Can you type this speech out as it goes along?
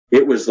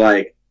it was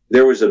like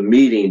there was a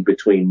meeting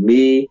between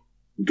me,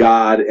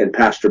 God, and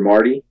Pastor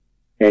Marty,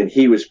 and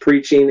he was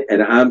preaching,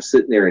 and I'm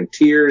sitting there in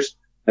tears,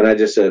 and I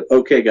just said,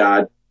 okay,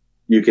 God,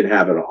 you can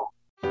have it all.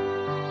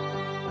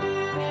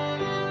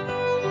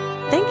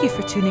 Thank you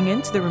for tuning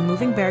in to the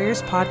Removing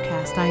Barriers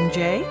podcast. I'm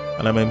Jay.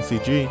 And I'm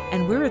MCG.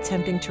 And we're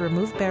attempting to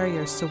remove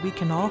barriers so we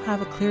can all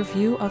have a clear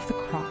view of the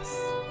cross.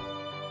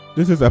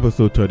 This is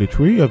episode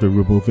 33 of the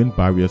Removing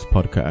Barriers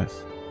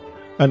podcast.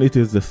 And it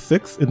is the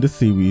 6th in the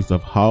series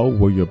of How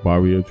Were Your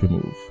Barriers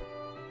Removed?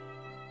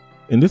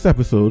 In this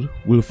episode,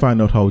 we'll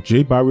find out how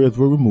Jay's barriers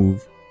were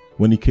removed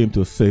when he came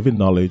to a saving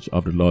knowledge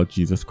of the Lord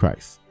Jesus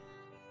Christ.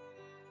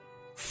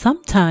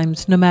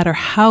 Sometimes, no matter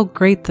how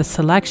great the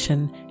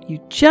selection, you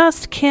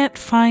just can't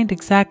find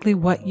exactly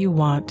what you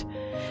want.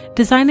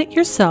 Design It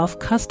Yourself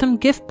custom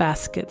gift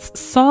baskets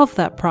solve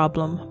that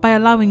problem by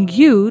allowing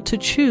you to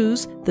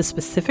choose the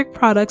specific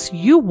products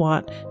you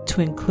want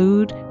to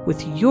include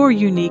with your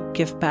unique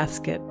gift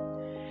basket.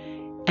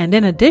 And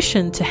in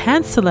addition to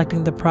hand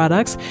selecting the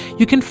products,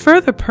 you can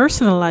further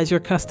personalize your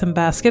custom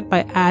basket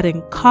by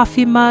adding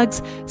coffee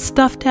mugs,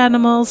 stuffed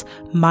animals,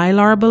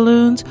 mylar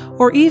balloons,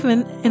 or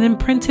even an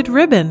imprinted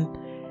ribbon.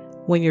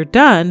 When you're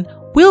done,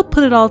 we'll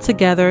put it all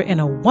together in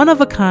a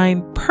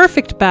one-of-a-kind,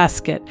 perfect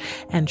basket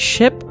and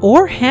ship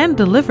or hand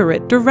deliver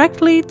it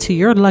directly to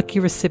your lucky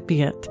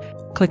recipient.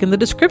 Click in the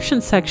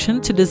description section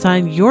to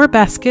design your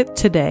basket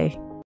today.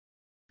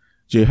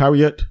 Jay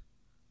Herriott,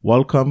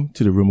 welcome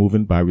to the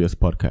Removing Barriers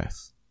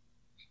podcast.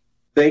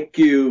 Thank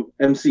you,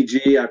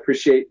 MCG. I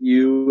appreciate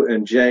you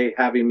and Jay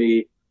having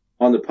me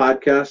on the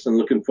podcast and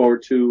looking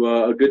forward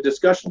to a good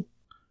discussion.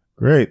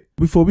 Great.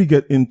 Before we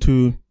get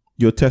into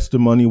your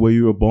testimony, where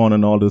you were born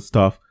and all this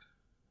stuff,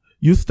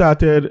 you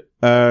started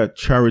a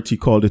charity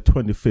called the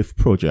 25th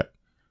Project.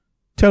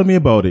 Tell me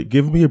about it.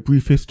 Give me a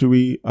brief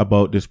history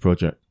about this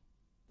project.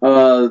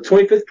 The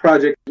 25th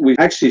Project, we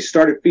actually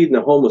started feeding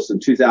the homeless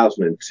in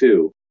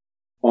 2002.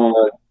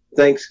 On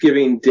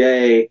Thanksgiving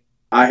Day,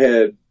 I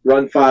had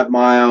run 5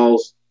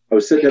 miles. I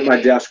was sitting at my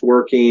desk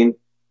working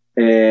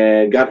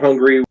and got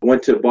hungry,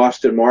 went to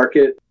Boston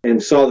Market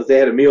and saw that they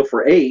had a meal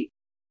for 8.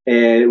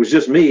 And it was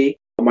just me.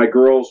 My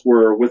girls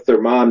were with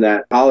their mom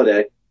that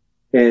holiday.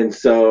 And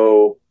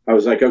so I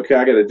was like, okay,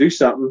 I got to do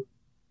something.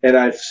 And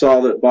I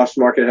saw that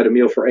Boston Market had a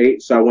meal for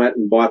 8. So I went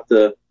and bought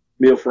the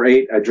meal for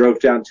 8. I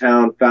drove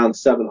downtown, found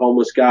 7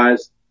 homeless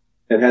guys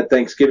and had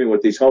Thanksgiving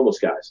with these homeless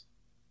guys.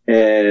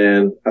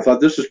 And I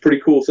thought this was a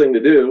pretty cool thing to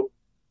do.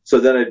 So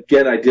then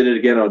again, I did it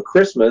again on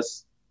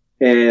Christmas.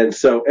 And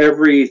so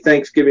every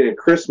Thanksgiving and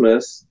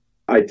Christmas,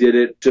 I did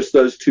it just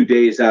those 2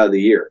 days out of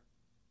the year.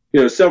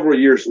 You know, several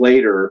years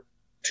later,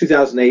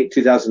 2008,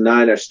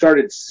 2009, I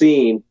started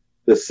seeing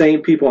the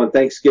same people on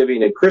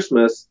Thanksgiving and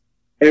Christmas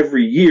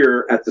every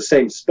year at the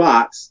same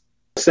spots,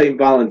 same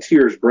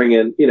volunteers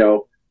bringing, you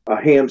know, a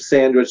ham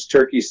sandwich,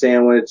 turkey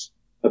sandwich,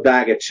 a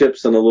bag of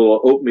chips and a little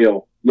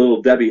oatmeal,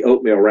 little Debbie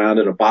oatmeal round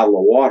and a bottle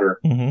of water.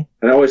 Mm-hmm.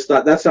 And I always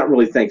thought that's not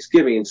really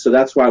Thanksgiving. So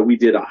that's why we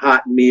did a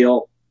hot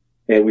meal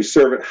and we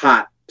serve it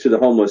hot to the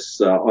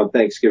homeless on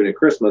Thanksgiving and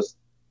Christmas.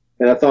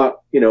 And I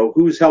thought, you know,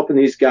 who's helping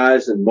these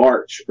guys in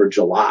March or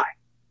July?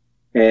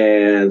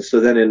 And so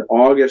then in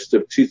August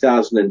of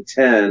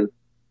 2010,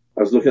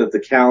 I was looking at the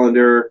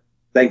calendar.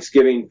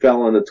 Thanksgiving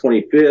fell on the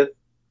 25th.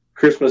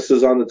 Christmas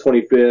is on the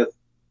 25th.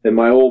 And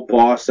my old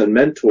boss and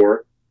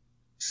mentor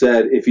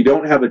said, if you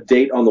don't have a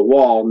date on the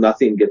wall,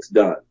 nothing gets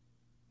done.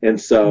 And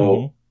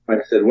so I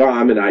said, well,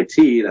 I'm in IT.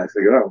 And I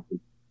figured, oh,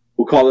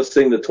 we'll call this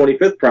thing the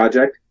 25th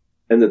Project.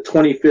 And the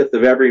 25th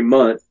of every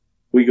month,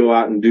 we go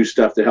out and do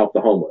stuff to help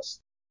the homeless.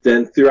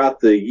 Then throughout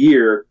the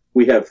year,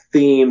 we have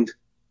themed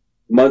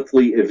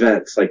monthly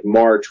events. Like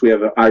March, we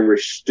have an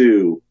Irish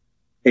stew.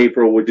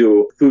 April, we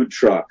do food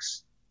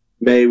trucks.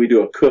 May, we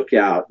do a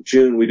cookout.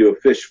 June, we do a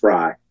fish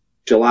fry.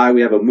 July,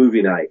 we have a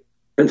movie night.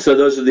 And so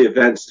those are the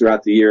events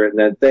throughout the year. And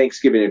then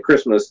Thanksgiving and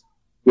Christmas,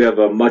 we have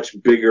a much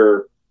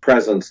bigger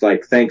presence.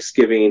 Like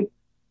Thanksgiving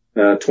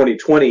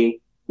 2020,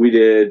 we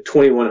did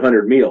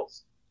 2,100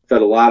 meals.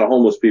 Fed a lot of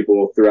homeless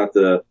people throughout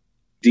the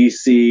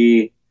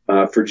D.C.,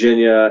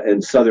 Virginia,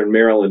 and Southern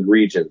Maryland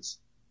regions.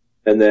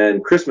 And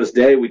then Christmas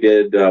Day, we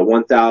did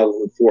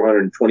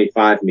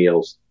 1,425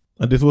 meals.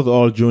 And this was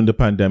all during the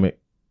pandemic?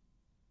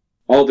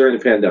 All during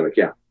the pandemic,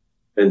 yeah.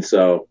 And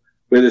so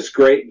we had this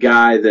great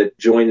guy that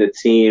joined the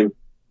team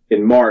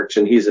in March,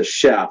 and he's a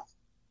chef.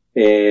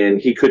 And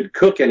he couldn't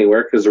cook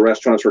anywhere because the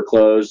restaurants were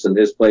closed and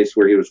his place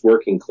where he was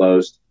working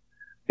closed.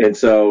 And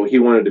so he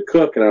wanted to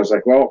cook, and I was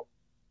like, well,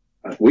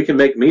 we can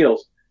make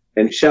meals.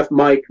 And Chef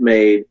Mike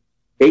made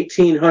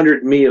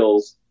 1,800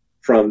 meals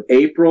from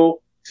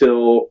April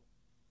till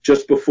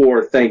just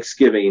before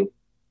Thanksgiving.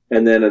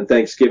 And then on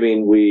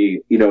Thanksgiving,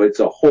 it's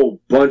a whole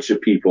bunch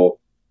of people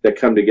that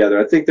come together.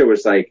 I think there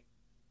was like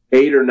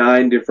 8 or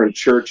 9 different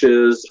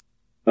churches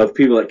of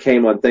people that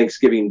came on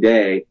Thanksgiving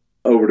Day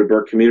over to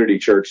Burke Community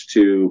Church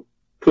to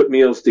put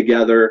meals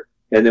together.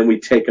 And then we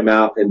take them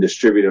out and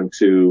distribute them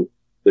to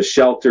the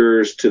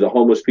shelters, to the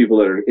homeless people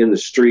that are in the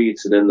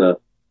streets and in the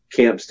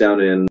camps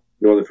down in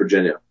Northern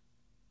Virginia.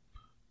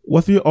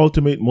 What's your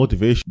ultimate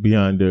motivation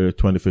behind the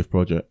 25th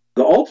project?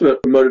 The ultimate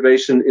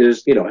motivation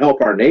is,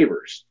 help our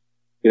neighbors.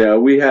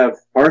 We have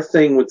our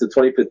thing with the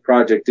 25th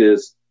project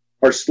is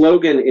our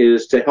slogan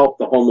is to help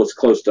the homeless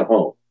close to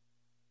home.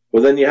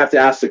 Well, then you have to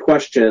ask the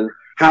question,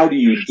 how do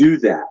you do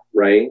that,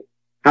 right?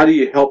 How do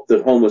you help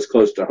the homeless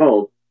close to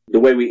home? The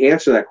way we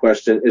answer that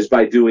question is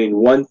by doing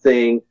one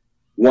thing,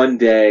 one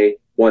day,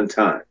 one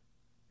time.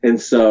 And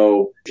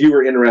so if you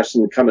were interested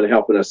in coming and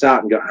helping us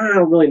out and go, I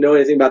don't really know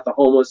anything about the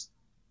homeless,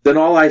 then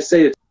all I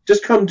say is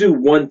just come do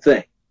one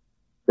thing,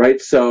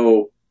 right?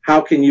 So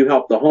how can you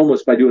help the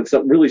homeless by doing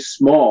something really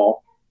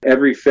small?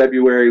 Every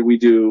February we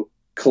do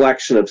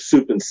collection of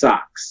soup and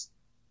socks.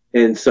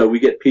 And so we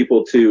get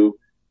people to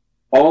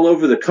all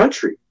over the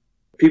country.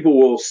 People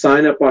will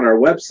sign up on our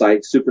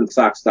website,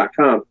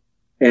 soupandsocks.com,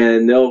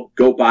 and they'll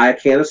go buy a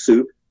can of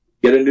soup,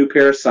 get a new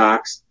pair of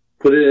socks,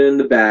 put it in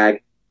the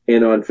bag,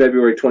 and on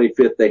February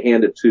 25th, they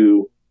hand it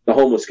to the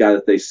homeless guy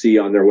that they see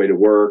on their way to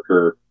work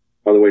or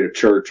on the way to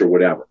church or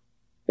whatever.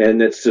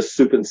 And it's just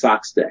Soup and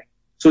Socks Day.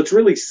 So it's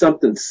really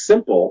something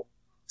simple.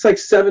 It's like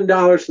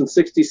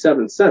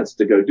 $7.67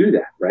 to go do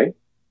that, right?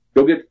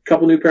 Go get a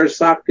couple new pairs of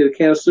socks, get a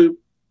can of soup,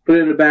 put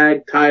it in a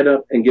bag, tie it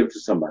up, and give it to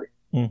somebody.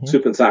 Mm-hmm.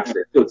 Soup and Socks Day.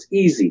 So it's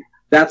easy.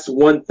 That's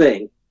one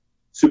thing.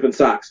 Soup and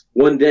Socks.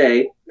 One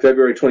day,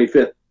 February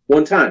 25th,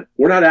 one time.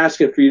 We're not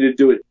asking for you to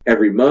do it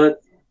every month.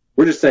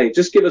 We're just saying,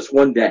 just give us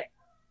one day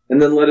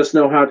and then let us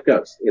know how it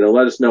goes.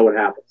 Let us know what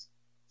happens.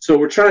 So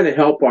we're trying to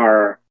help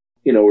our,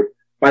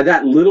 by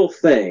that little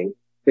thing,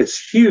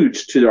 it's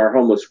huge to our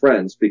homeless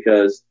friends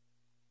because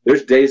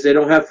there's days they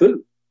don't have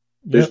food.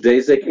 There's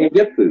days they can't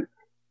get food.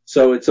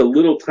 So it's a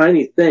little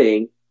tiny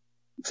thing.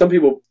 Some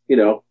people,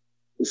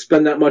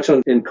 spend that much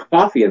in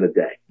coffee in a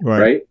day,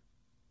 right?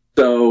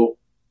 So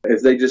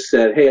if they just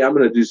said, hey, I'm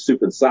going to do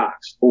soup and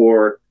socks,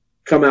 or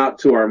come out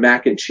to our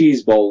mac and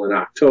cheese bowl in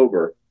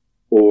October,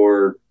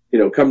 or,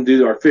 come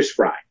do our fish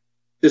fry.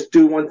 Just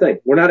do one thing.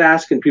 We're not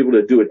asking people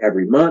to do it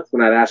every month.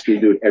 We're not asking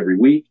you to do it every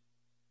week.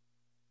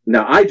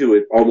 Now, I do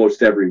it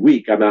almost every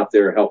week. I'm out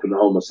there helping the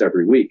homeless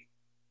every week.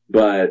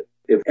 But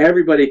if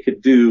everybody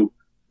could do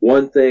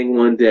one thing,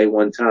 one day,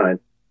 one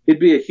time,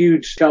 it'd be a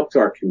huge help to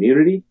our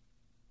community.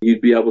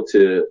 You'd be able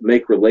to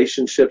make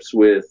relationships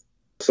with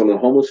some of the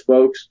homeless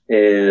folks.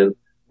 And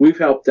we've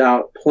helped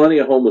out plenty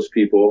of homeless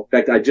people. In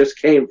fact, I just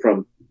came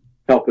from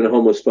helping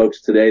homeless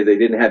folks today. They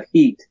didn't have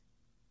heat.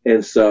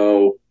 And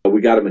so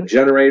we got them a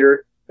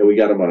generator and we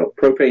got them a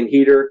propane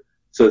heater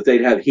so that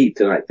they'd have heat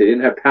tonight. They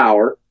didn't have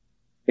power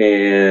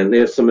and they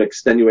have some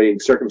extenuating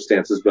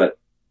circumstances, but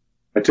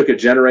I took a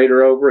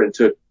generator over and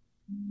took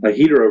a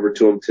heater over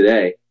to them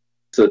today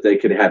so that they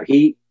could have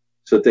heat,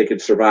 so that they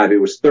could survive.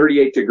 It was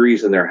 38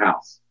 degrees in their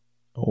house.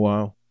 Oh,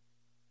 wow.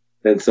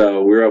 And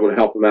so we were able to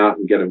help them out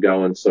and get them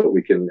going so that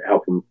we can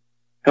help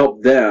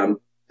them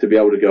to be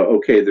able to go,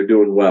 okay, they're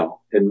doing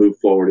well and move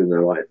forward in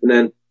their life. And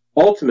then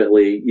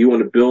ultimately you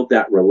want to build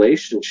that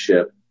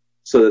relationship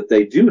so that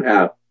they do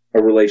have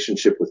a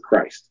relationship with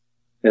Christ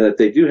and that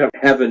they do have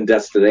heaven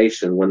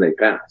destination when they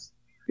pass.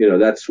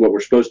 That's what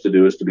we're supposed to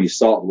do, is to be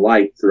salt and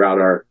light throughout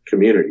our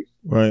community.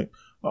 Right.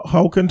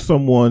 How can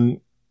someone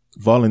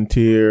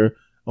volunteer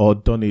or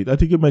donate? I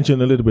think you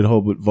mentioned a little bit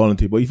about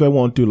volunteer, but if I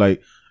want to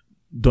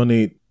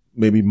donate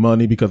maybe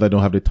money because I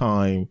don't have the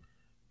time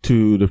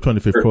to the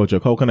 25th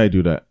project, how can I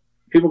do that?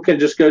 People can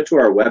just go to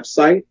our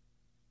website,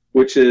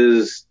 which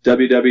is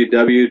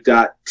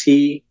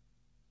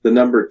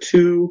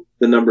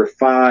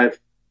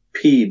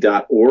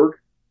www.5p.org.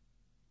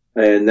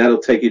 And that'll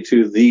take you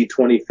to the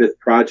 25th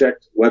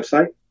project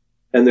website.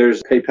 And there's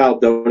a PayPal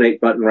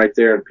donate button right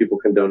there, and people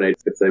can donate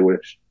if they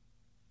wish.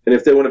 And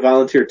if they want to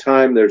volunteer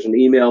time, there's an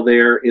email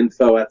there,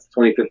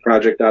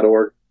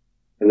 info@the25thproject.org,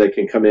 and they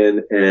can come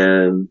in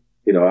and,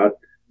 it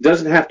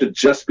doesn't have to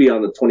just be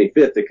on the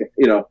 25th. It can,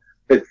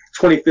 if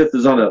 25th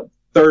is on a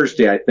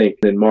Thursday, I think,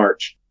 in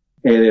March.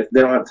 And if they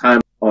don't have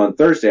time on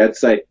Thursday, I'd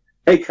say,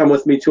 hey, come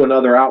with me to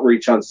another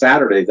outreach on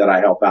Saturday that I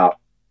help out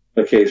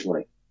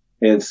occasionally.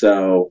 And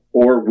so,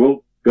 or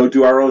we'll go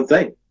do our own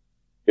thing.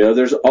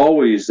 There's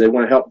always, they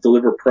want to help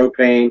deliver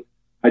propane.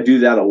 I do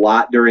that a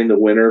lot during the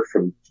winter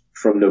from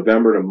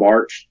November to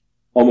March.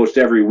 Almost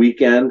every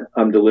weekend,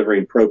 I'm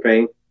delivering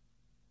propane.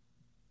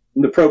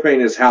 And the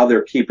propane is how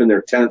they're keeping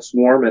their tents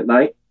warm at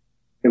night.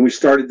 And we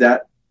started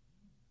that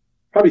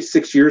probably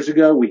 6 years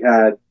ago.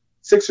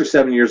 6 or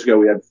 7 years ago,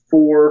 we had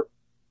 4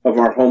 of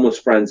our homeless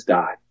friends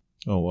die.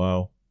 Oh,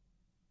 wow.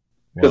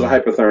 Because of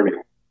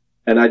hypothermia.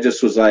 And I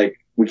just was like,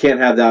 we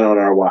can't have that on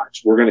our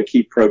watch. We're going to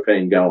keep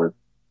propane going.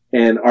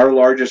 And our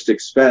largest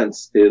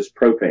expense is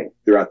propane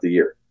throughout the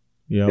year.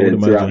 Yeah, I would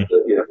imagine.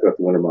 Throughout the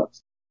winter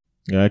months.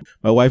 Yeah,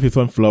 my wife is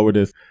from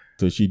Florida,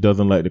 so she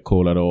doesn't like the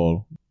cold at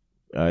all.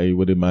 I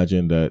would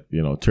imagine that,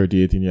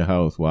 38 in your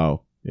house.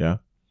 Wow. Yeah,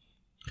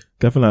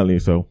 definitely.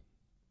 So.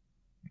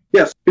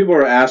 Yes, people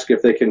are asked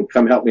if they can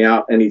come help me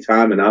out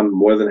anytime, and I'm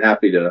more than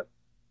happy to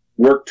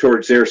work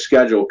towards their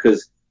schedule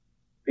because,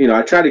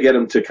 I try to get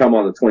them to come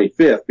on the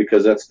 25th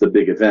because that's the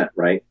big event,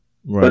 right?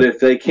 But if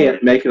they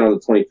can't make it on the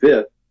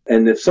 25th,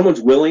 and if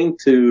someone's willing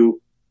to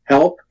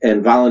help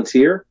and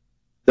volunteer,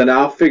 then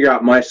I'll figure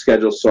out my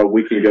schedule so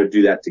we can go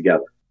do that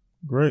together.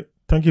 Great.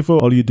 Thank you for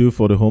all you do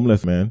for the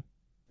homeless, man.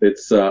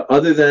 It's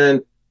other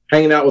than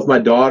hanging out with my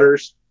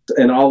daughters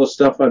and all the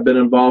stuff I've been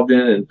involved in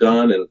and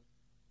done and,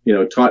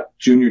 taught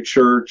junior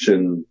church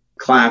and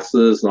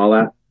classes and all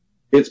that.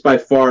 It's by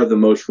far the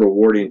most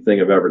rewarding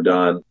thing I've ever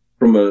done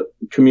from a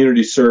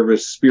community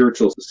service,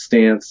 spiritual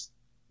stance,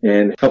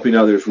 and helping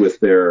others with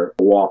their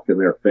walk and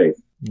their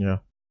faith. Yeah.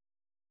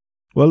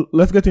 Well,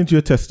 let's get into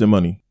your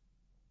testimony.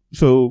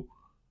 So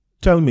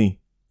tell me,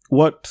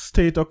 what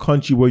state or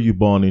country were you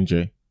born in,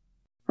 Jay?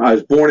 I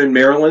was born in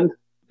Maryland.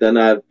 Then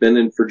I've been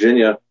in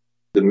Virginia,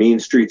 the mean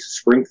streets of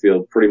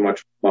Springfield, pretty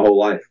much my whole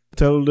life.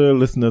 Tell the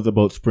listeners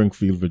about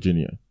Springfield,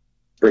 Virginia.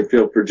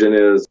 Springfield,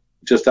 Virginia is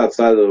just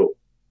outside of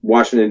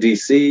Washington,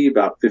 D.C.,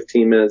 about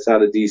 15 minutes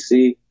out of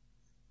D.C.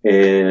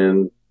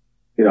 And,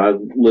 I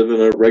live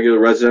in a regular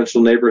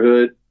residential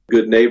neighborhood,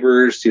 good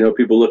neighbors,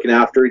 people looking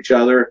after each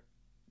other.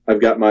 I've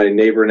got my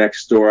neighbor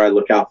next door. I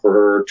look out for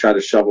her, try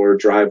to shovel her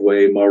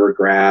driveway, mow her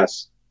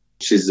grass.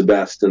 She's the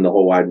best in the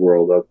whole wide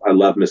world. I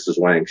love Mrs.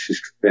 Wang. She's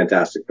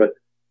fantastic. But,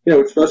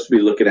 we're supposed to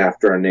be looking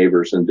after our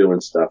neighbors and doing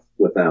stuff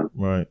with them.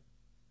 Right.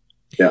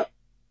 Yeah.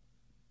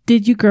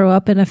 Did you grow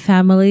up in a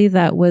family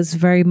that was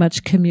very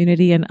much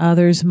community and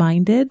others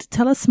minded?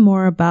 Tell us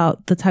more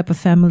about the type of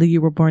family you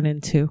were born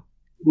into.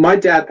 My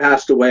dad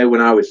passed away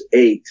when I was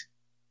 8.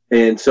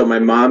 And so my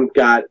mom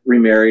got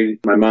remarried.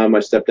 My mom and my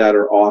stepdad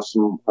are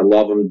awesome. I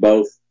love them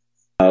both.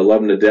 I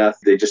love them to death.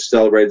 They just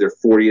celebrated their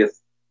 40th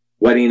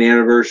wedding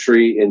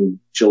anniversary in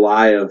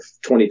July of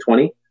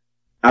 2020.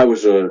 I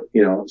was a,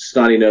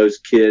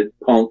 snotty-nosed kid,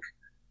 punk.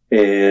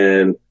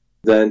 And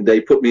then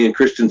they put me in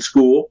Christian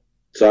school.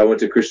 So I went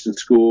to Christian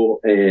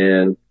school,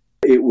 and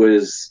it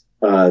was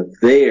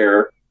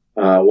there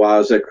while I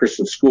was at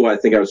Christian school. I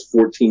think I was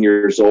 14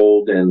 years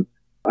old, and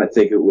I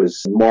think it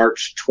was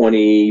March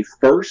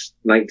 21st,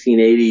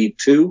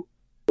 1982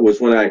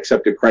 was when I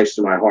accepted Christ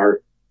in my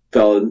heart. A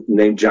fellow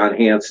named John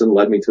Hanson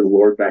led me to the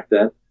Lord back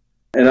then.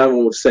 And I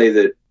won't say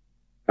that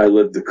I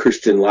lived the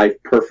Christian life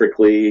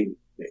perfectly.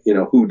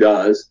 Who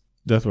does?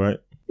 That's right.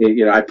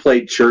 I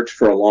played church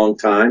for a long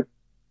time.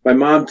 My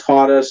mom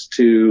taught us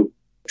to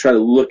try to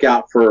look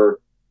out for,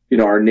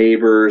 our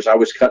neighbors. I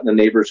was cutting the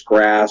neighbors'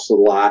 grass a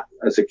lot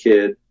as a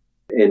kid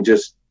and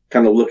just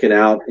kind of looking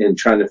out and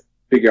trying to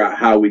figure out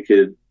how we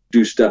could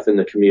do stuff in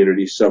the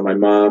community. So my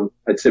mom,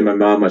 my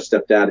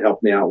stepdad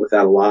helped me out with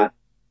that a lot.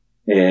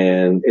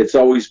 And it's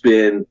always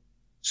been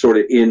sort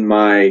of in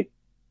my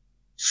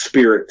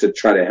spirit to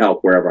try to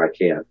help wherever I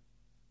can.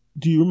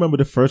 Do you remember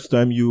the first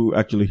time you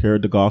actually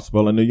heard the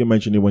gospel? I know you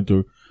mentioned you went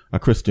to a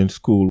Christian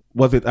school.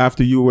 Was it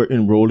after you were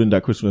enrolled in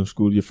that Christian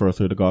school you first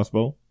heard the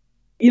gospel?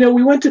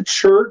 We went to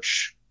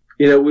church.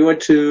 We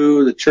went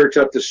to the church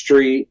up the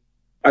street.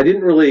 I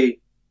didn't really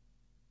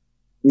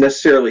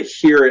necessarily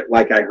hear it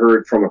like I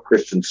heard from a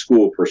Christian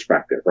school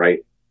perspective,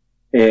 right?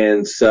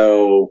 And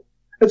so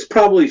it's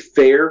probably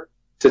fair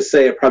to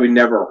say I probably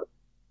never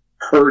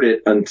heard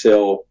it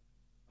until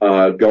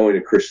going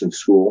to Christian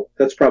school.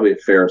 That's probably a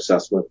fair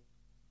assessment.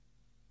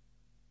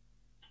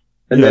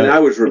 And then I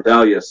was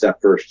rebellious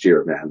that first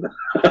year, man.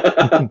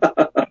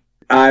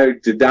 I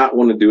did not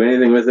want to do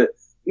anything with it.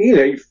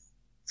 You're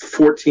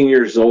 14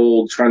 years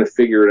old trying to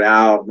figure it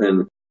out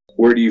and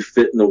where do you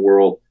fit in the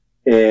world?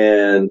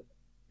 And,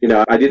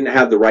 I didn't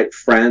have the right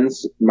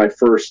friends my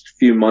first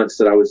few months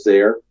that I was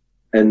there.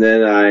 And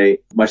then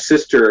my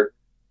sister,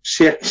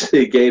 she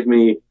actually gave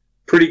me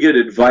pretty good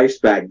advice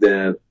back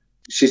then.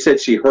 She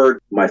said she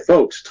heard my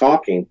folks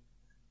talking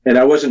and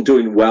I wasn't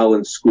doing well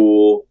in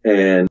school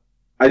and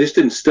I just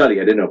didn't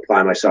study. I didn't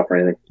apply myself or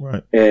anything.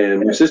 Right.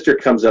 And my sister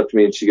comes up to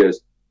me and she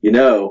goes,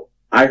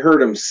 I heard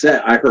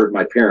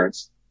my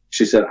parents.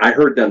 She said, I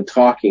heard them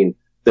talking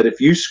that if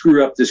you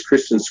screw up this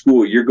Christian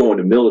school, you're going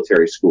to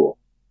military school.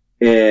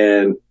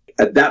 And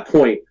at that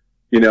point,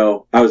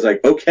 I was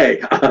like,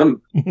 okay,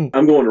 I'm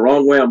going the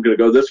wrong way. I'm going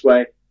to go this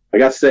way. I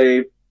got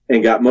saved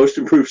and got most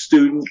improved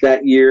student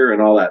that year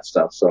and all that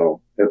stuff. So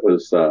it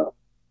was, that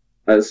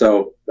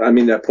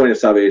point of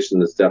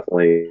salvation is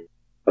definitely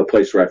a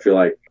place where I feel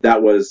like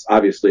that was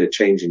obviously a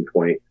changing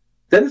point.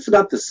 Then it's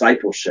about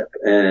discipleship.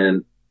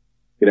 And,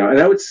 and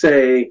I would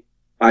say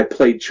I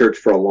played church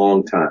for a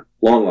long time,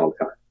 long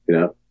time,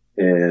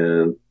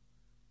 and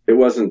it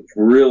wasn't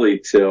really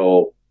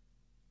till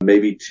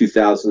maybe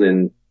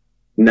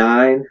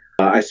 2009.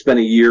 I spent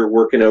a year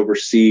working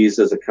overseas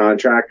as a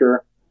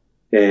contractor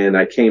and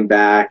I came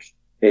back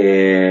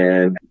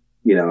and,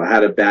 I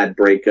had a bad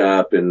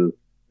breakup and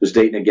was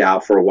dating a gal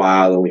for a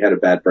while and we had a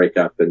bad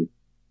breakup and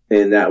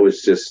that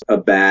was just a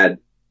bad,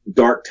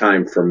 dark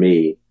time for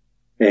me.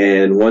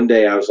 And one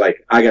day I was like,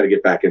 I got to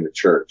get back into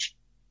church.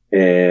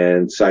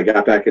 And so I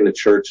got back into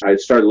church. I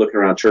started looking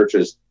around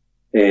churches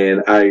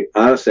and I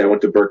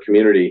went to Burke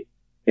Community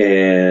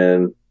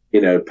and,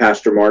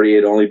 Pastor Marty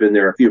had only been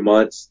there a few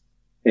months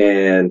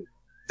and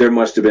there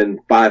must have been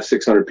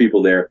 500-600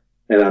 people there.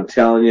 And I'm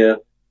telling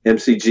you,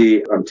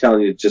 MCG,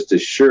 just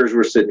as sure as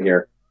we're sitting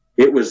here,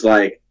 it was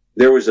like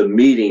there was a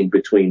meeting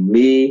between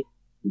me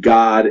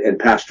God and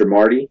Pastor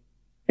Marty,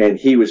 and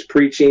he was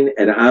preaching,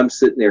 and I'm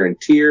sitting there in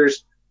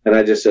tears, and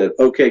I just said,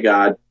 okay,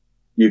 God,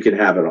 you can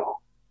have it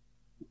all.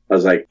 I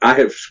was like, I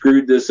have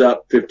screwed this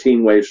up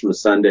 15 ways from a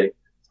Sunday,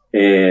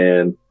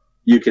 and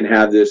you can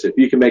have this. If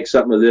you can make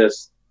something of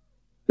this,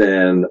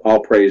 then all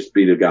praise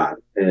be to God.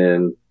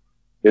 And,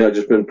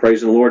 just been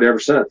praising the Lord ever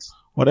since.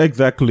 What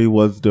exactly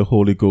was the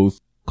Holy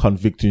Ghost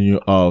convicting you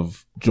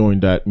of during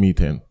that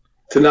meeting?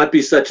 To not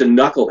be such a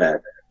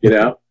knucklehead,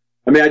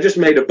 I mean, I just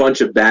made a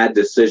bunch of bad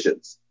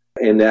decisions.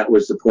 And that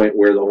was the point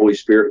where the Holy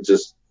Spirit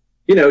just,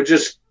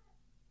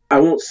 I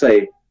won't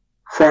say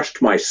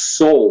crushed my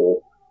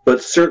soul,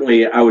 but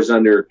certainly I was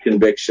under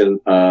conviction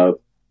of,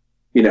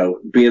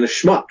 being a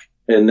schmuck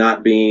and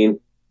not being,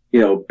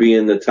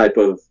 being the type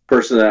of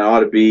person that I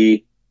ought to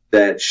be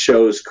that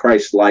shows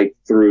Christ's light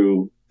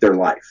through their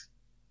life.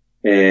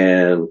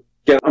 And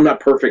again, I'm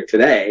not perfect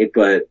today,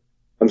 but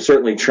I'm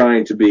certainly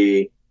trying to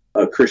be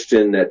a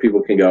Christian that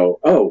people can go,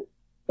 oh,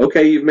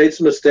 okay, you've made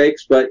some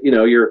mistakes, but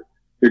you're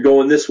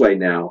going this way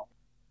now,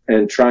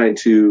 and trying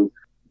to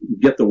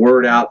get the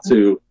word out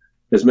to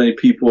as many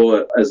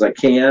people as I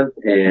can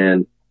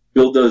and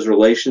build those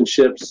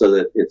relationships so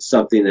that it's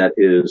something that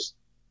is,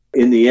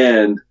 in the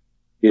end,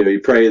 you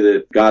pray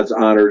that God's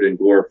honored and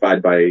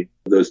glorified by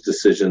those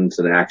decisions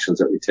and actions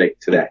that we take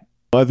today.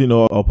 As you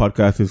know, our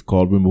podcast is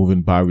called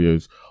Removing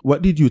Barriers.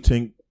 What did you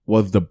think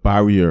was the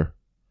barrier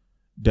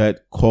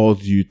that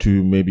caused you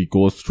to maybe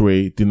go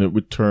astray, didn't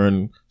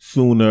return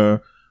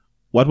sooner?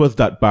 What was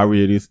that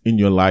barrier in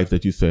your life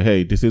that you say,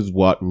 hey, this is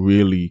what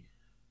really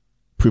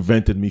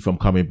prevented me from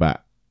coming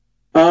back?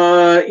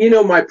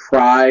 My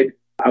pride.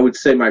 I would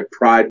say my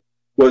pride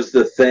was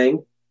the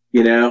thing,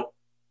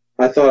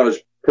 I thought I was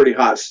pretty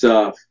hot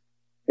stuff,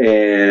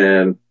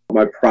 and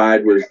my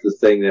pride was the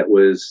thing that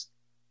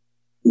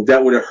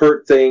would have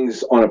hurt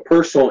things on a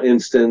personal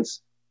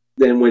instance.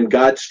 Then when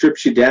God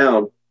strips you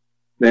down,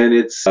 then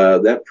it's,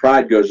 that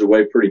pride goes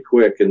away pretty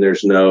quick, and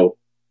there's no,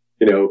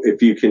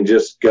 if you can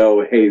just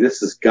go, hey,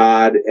 this is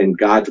God and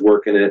God's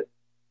working it.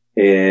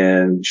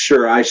 And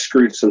sure, I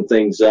screwed some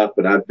things up,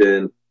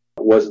 and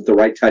wasn't the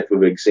right type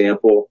of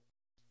example.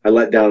 I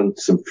let down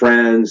some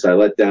friends. I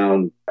let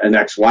down an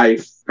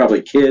ex-wife,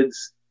 probably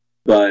kids.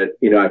 But,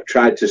 I've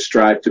tried to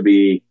strive to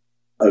be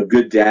a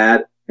good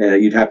dad.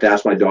 You'd have to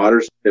ask my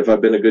daughters if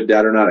I've been a good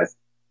dad or not.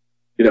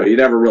 You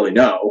never really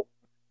know.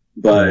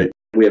 But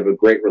we have a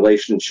great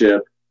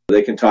relationship.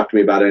 They can talk to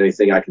me about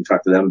anything. I can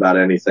talk to them about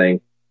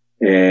anything.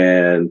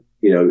 And,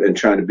 and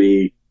trying to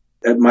be,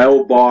 my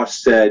old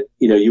boss said,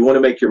 you want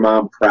to make your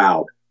mom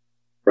proud,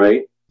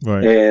 right?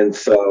 Right. And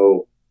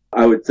so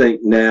I would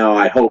think now,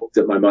 I hope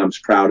that my mom's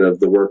proud of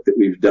the work that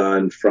we've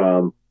done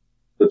from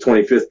the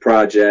 25th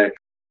Project.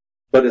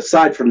 But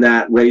aside from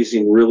that,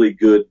 raising really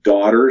good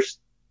daughters,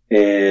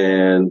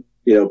 and,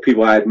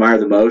 people I admire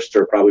the most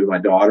are probably my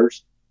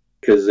daughters,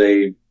 because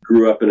they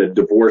grew up in a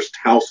divorced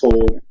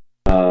household,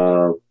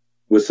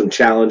 with some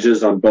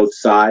challenges on both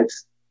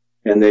sides,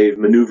 and they've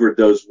maneuvered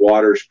those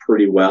waters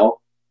pretty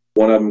well.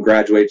 One of them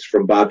graduates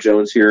from Bob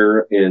Jones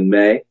here in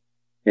May,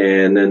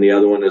 and then the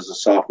other one is a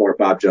sophomore at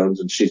Bob Jones,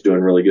 and she's doing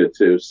really good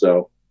too.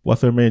 So,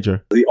 what's her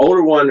major? The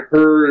older one,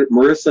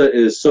 Marissa,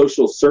 is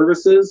social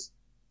services,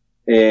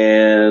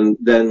 and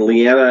then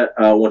Leanna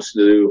wants to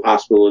do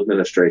hospital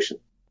administration.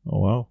 Oh,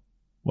 wow.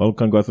 Well,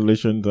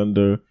 congratulations on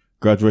the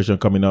graduation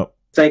coming up.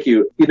 Thank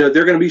you. They're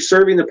going to be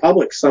serving the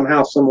public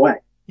somehow, some way.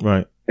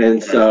 Right.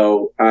 And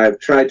so I've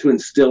tried to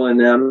instill in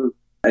them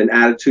an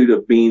attitude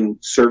of being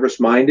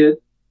service-minded.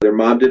 Their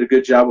mom did a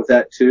good job with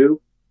that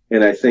too.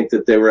 And I think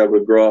that they were able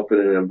to grow up in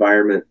an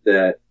environment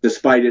that,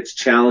 despite its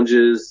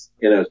challenges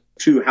in a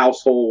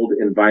two-household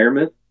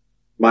environment,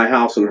 my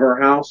house and her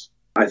house,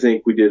 I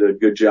think we did a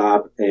good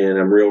job. And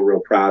I'm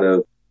real proud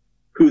of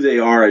who they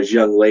are as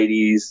young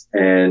ladies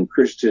and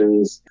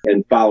Christians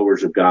and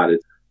followers of God.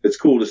 It's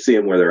cool to see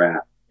them where they're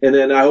at. And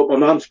then I hope my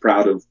mom's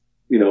proud of,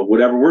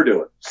 whatever we're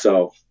doing.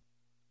 So,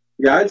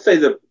 yeah, I'd say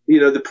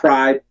the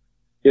pride,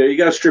 you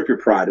got to strip your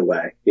pride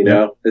away,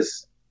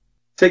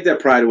 take that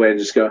pride away and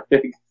just go,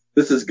 hey,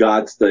 this is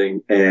God's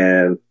thing.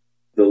 And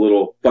the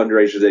little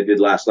fundraisers they did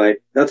last night,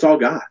 that's all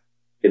God,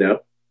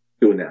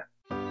 doing that.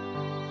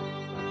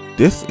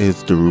 This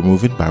is the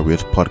Removing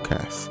Barriers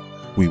podcast.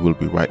 We will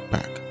be right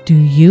back. Do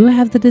you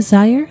have the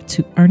desire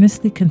to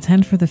earnestly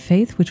contend for the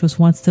faith which was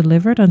once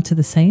delivered unto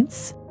the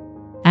saints?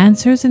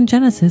 Answers in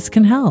Genesis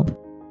can help.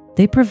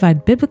 They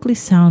provide biblically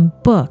sound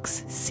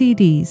books,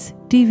 CDs,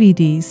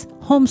 DVDs,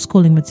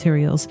 homeschooling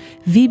materials,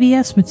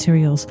 VBS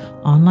materials,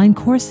 online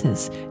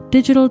courses,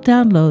 digital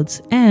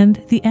downloads,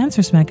 and the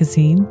Answers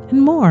magazine,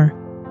 and more.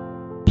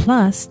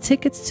 Plus,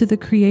 tickets to the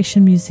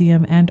Creation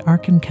Museum and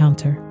Ark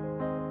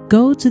Encounter.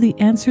 Go to the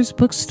Answers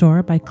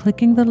bookstore by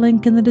clicking the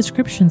link in the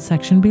description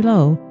section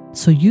below,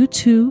 so you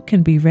too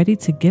can be ready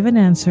to give an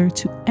answer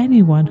to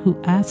anyone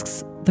who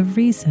asks the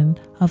reason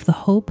of the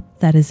hope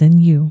that is in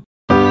you.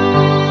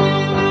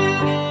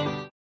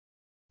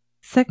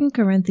 2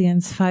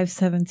 Corinthians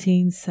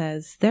 5:17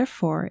 says,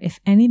 Therefore, if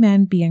any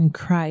man be in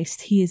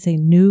Christ, he is a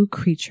new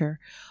creature.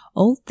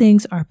 Old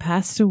things are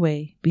passed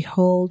away.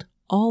 Behold,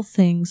 all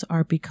things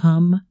are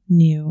become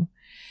new.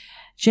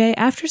 Jay,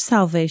 after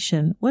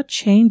salvation, what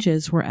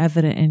changes were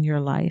evident in your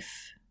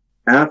life?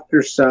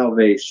 After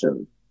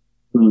salvation,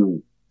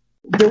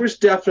 there was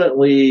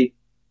definitely,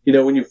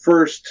 when you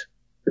first,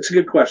 it's a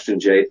good question,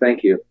 Jay.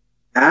 Thank you.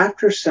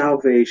 After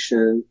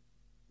salvation,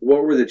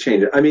 what were the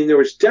changes? I mean, there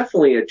was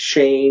definitely a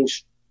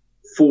change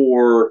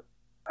for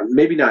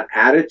maybe not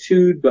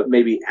attitude, but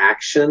maybe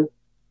action.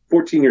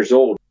 14 years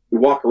old, we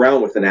walk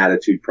around with an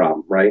attitude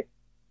problem, right?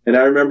 And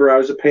I remember I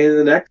was a pain in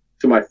the neck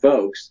to my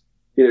folks.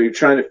 You're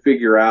trying to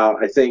figure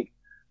out, I think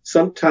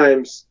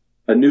sometimes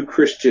a new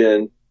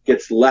Christian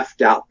gets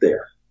left out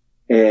there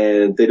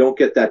and they don't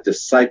get that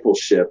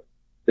discipleship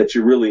that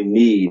you really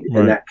need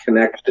and that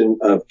connection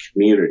of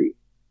community.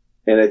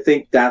 And I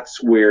think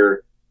that's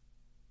where,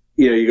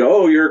 you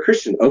go, oh, you're a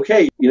Christian.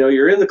 Okay.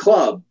 You're in the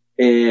club.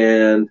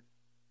 And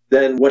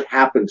then what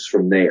happens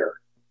from there?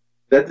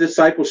 That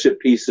discipleship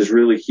piece is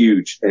really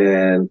huge.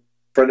 And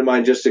a friend of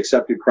mine just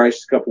accepted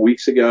Christ a couple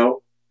weeks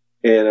ago.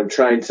 And I'm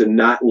trying to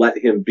not let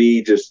him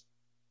be just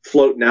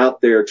floating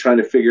out there trying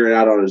to figure it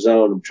out on his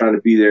own. I'm trying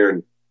to be there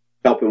and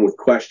help him with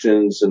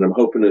questions. And I'm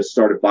hoping to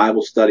start a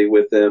Bible study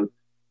with him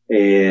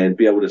and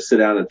be able to sit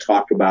down and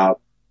talk about,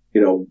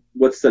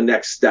 what's the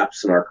next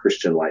steps in our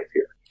Christian life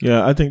here.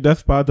 Yeah, I think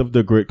that's part of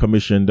the Great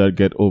Commission that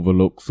get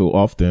overlooked so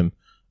often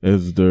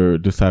is the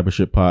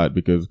discipleship part,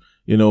 because,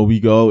 we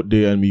go out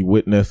there and we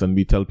witness and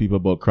we tell people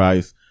about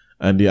Christ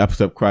and they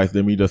accept Christ,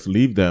 then we just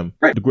leave them.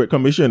 Right. The Great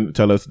Commission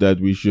tell us that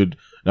we should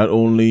not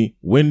only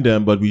win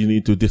them, but we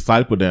need to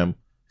disciple them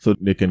so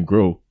they can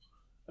grow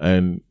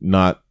and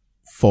not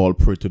fall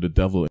prey to the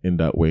devil in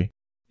that way.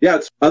 Yeah,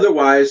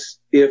 otherwise,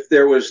 if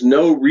there was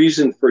no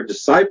reason for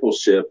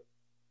discipleship,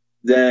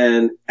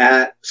 then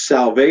at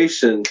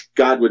salvation,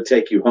 God would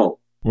take you home.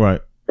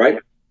 Right. Right?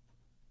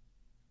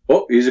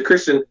 Oh, he's a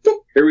Christian.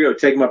 Here we go.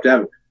 Take him up to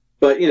heaven.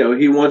 But,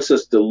 he wants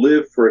us to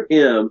live for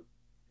him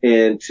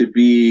and to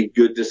be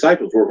good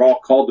disciples. We're all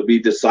called to be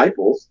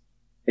disciples,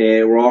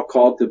 and we're all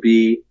called to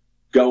be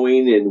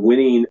going and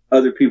winning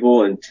other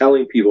people and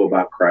telling people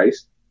about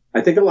Christ. I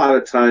think a lot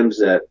of times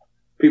that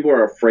people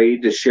are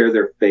afraid to share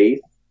their faith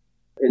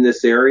in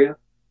this area.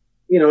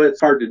 It's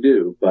hard to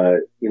do, but,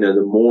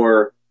 the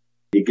more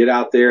you get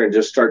out there and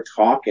just start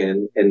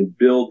talking and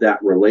build that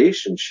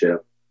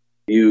relationship,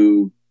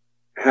 you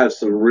have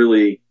some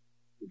really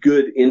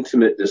good,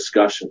 intimate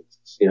discussions.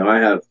 I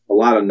have a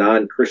lot of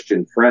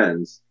non-Christian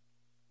friends.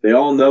 They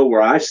all know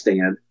where I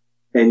stand.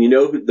 And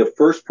the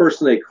first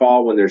person they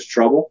call when there's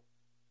trouble,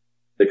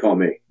 they call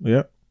me.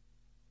 Yeah.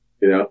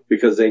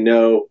 Because they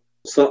know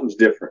something's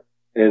different.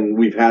 And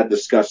we've had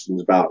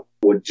discussions about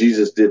what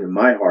Jesus did in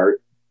my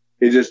heart.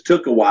 It just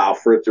took a while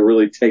for it to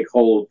really take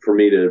hold for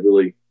me to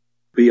really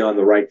be on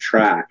the right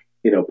track,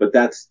 but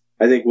that's,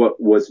 I think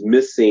what was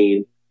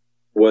missing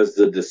was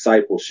the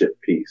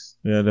discipleship piece.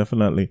 Yeah,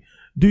 definitely.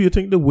 Do you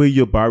think the way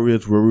your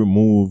barriers were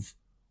removed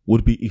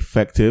would be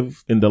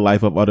effective in the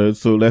life of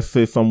others? So let's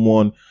say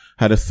someone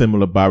had a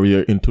similar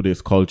barrier in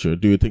today's culture.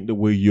 Do you think the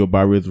way your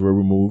barriers were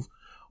removed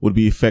would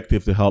be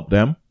effective to help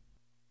them?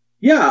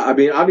 Yeah, I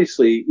mean,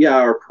 obviously,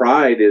 our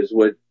pride is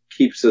what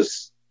keeps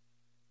us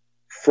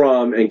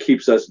from and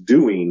keeps us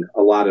doing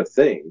a lot of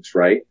things,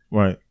 right?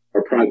 Right.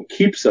 Our pride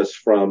keeps us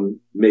from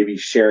maybe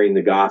sharing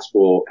the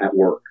gospel at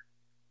work,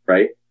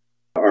 right?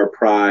 Our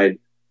pride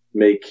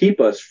may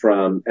keep us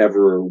from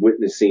ever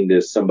witnessing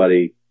to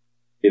somebody,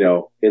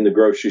 in the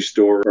grocery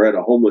store or at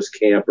a homeless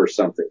camp or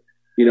something.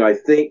 I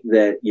think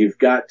that you've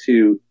got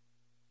to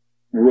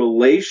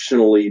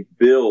relationally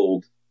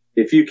build,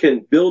 if you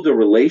can build a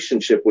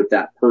relationship with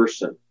that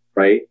person,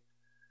 right?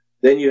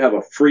 Then you have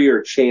a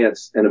freer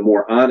chance and a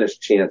more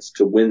honest chance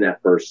to win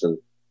that person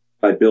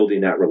by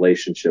building that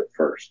relationship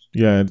first.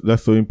 Yeah,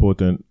 that's so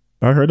important.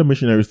 I heard a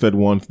missionary said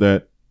once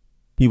that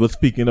he was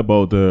speaking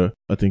about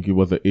I think it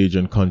was an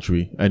Asian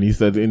country, and he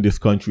said in this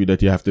country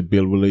that you have to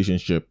build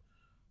relationship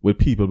with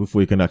people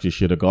before you can actually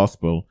share the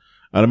gospel.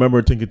 And I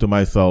remember thinking to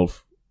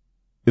myself,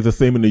 it's the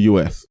same in the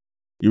US.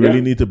 You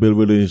really need to build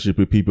relationship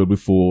with people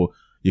before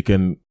you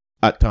can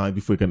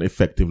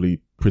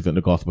effectively present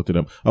the gospel to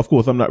them. Of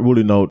course, I'm not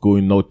ruling out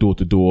going out door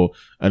to door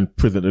and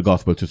present the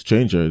gospel to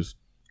strangers,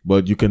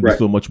 but you can be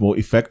so much more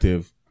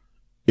effective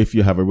if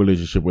you have a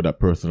relationship with that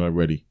person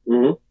already.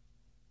 Mm-hmm.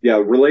 Yeah,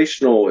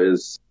 relational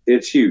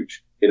it's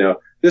huge.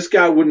 This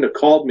guy wouldn't have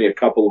called me a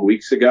couple of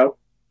weeks ago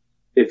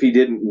if he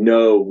didn't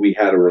know we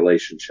had a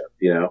relationship,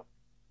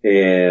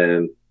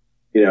 and,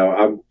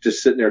 I'm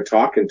just sitting there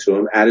talking to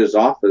him at his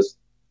office,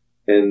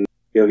 and,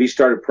 he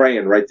started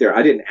praying right there.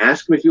 I didn't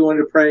ask him if he wanted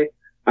to pray.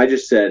 I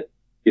just said,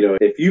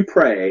 if you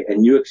pray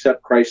and you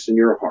accept Christ in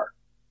your heart,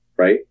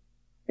 right?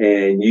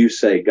 And you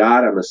say,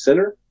 God, I'm a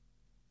sinner.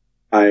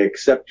 I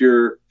accept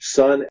your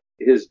son,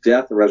 his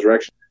death and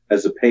resurrection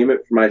as a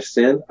payment for my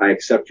sin. I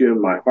accept you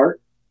in my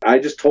heart. I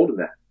just told him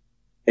that.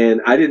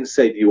 And I didn't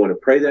say, do you want to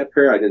pray that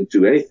prayer? I didn't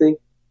do anything.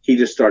 He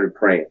just started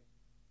praying.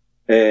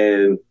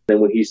 And then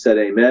when he said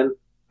amen,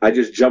 I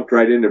just jumped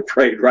right in and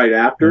prayed right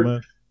after.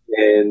 Amen.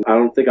 And I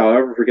don't think I'll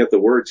ever forget the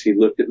words. He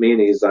looked at me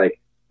and he's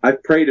like,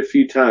 I've prayed a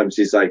few times.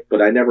 He's like,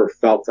 but I never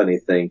felt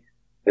anything.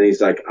 And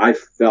he's like, I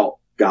felt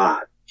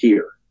God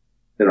here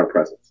in our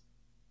presence.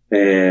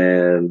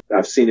 And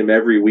I've seen him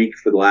every week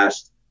for the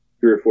last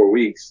 3 or 4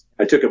 weeks.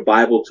 I took a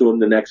Bible to him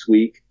the next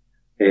week,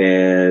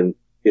 and,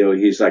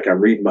 he's like, I'm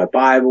reading my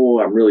Bible.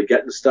 I'm really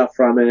getting stuff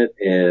from it.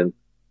 And,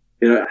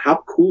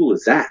 how cool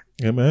is that?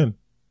 Amen.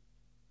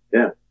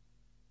 Yeah.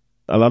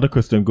 A lot of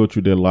Christians go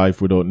through their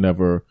life without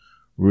never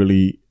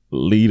really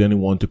lead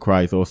anyone to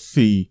Christ or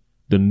see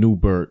the new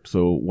birth.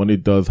 So when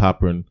it does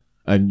happen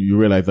and you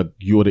realize that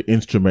you're the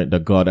instrument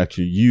that God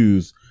actually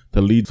used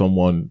to lead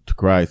someone to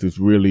Christ, it's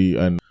really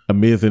an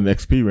amazing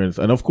experience.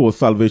 And of course,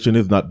 salvation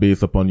is not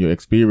based upon your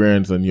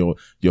experience and your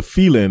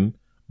feeling,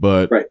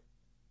 but right.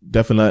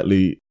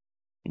 Definitely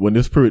when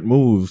the Spirit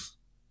moves,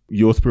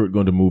 your spirit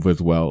going to move as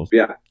well.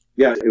 Yeah.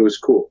 Yeah. It was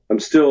cool. I'm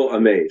still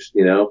amazed,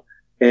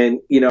 and,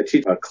 I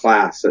teach a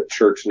class at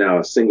church now,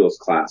 a singles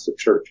class at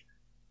church.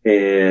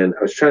 And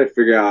I was trying to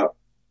figure out,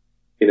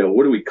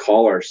 what do we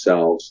call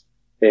ourselves?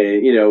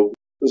 And,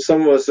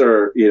 some of us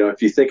are,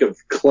 if you think of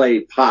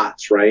clay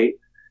pots, right?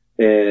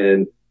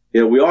 And,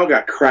 we all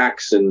got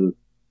cracks and,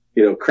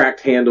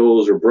 cracked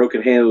handles or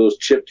broken handles,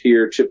 chipped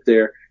here, chipped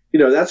there.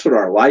 That's what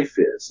our life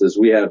is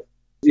we have,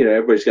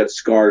 everybody's got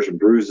scars and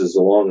bruises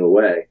along the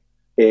way.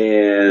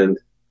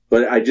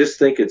 But I just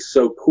think it's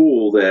so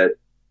cool that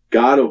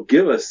God will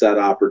give us that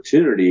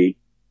opportunity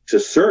to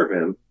serve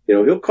him.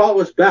 He'll call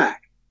us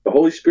back. The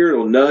Holy Spirit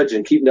will nudge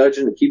and keep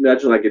nudging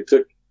like it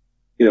took,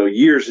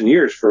 years and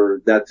years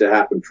for that to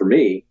happen for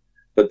me.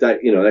 But that,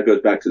 that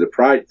goes back to the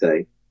pride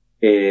thing.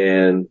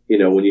 And,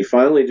 when you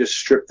finally just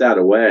strip that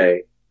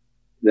away,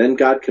 then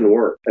God can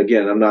work.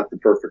 Again, I'm not the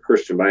perfect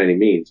Christian by any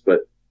means,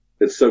 but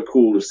it's so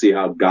cool to see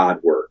how God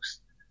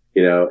works,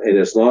 and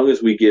as long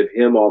as we give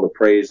him all the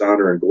praise,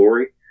 honor, and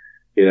glory,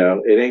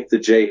 it ain't the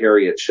Jay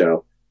Herriott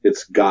show.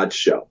 It's God's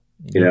show,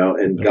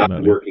 and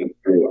God working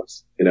through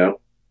us,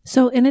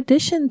 So in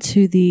addition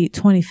to the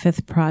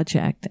 25th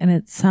project, and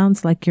it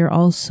sounds like you're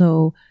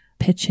also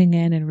pitching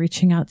in and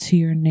reaching out to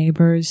your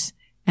neighbors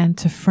and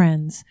to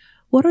friends,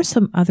 what are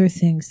some other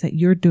things that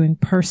you're doing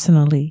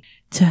personally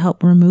to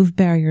help remove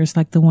barriers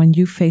like the one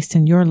you faced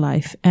in your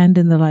life and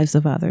in the lives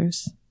of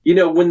others?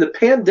 When the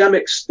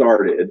pandemic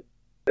started,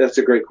 that's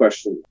a great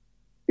question.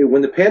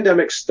 When the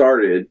pandemic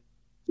started,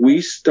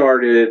 we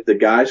started, the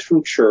guys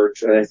from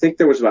church, and I think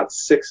there was about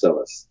 6 of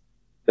us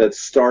that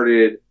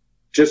started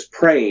just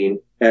praying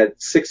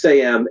at 6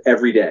 a.m.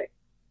 every day.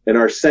 And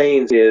our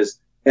saying is,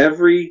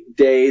 every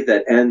day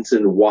that ends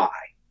in Y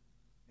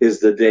is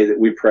the day that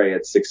we pray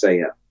at 6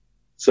 a.m.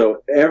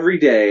 So every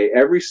day,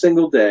 every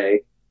single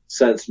day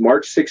since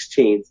March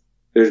 16th,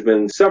 there's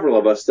been several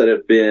of us that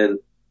have been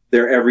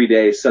there every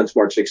day since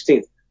March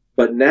 16th.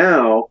 But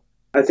now,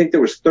 I think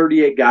there was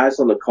 38 guys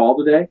on the call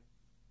today,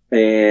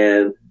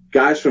 and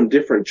guys from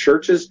different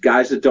churches,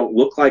 guys that don't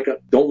look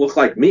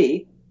like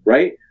me,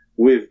 right?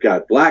 We've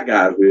got black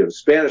guys, we have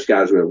Spanish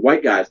guys, we have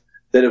white guys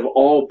that have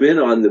all been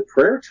on the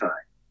prayer time.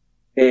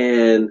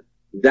 And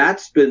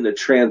that's been the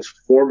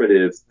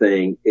transformative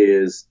thing,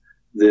 is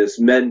this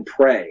Men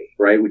Pray,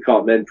 right? We call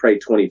it Men Pray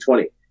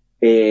 2020.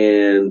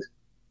 And,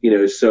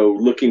 so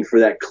looking for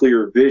that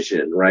clear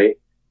vision, right?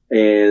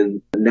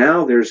 And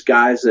now there's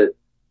guys that,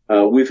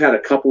 we've had a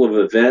couple of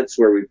events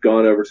where we've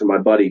gone over to my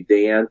buddy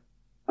Dan.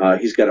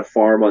 He's got a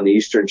farm on the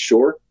Eastern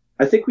Shore.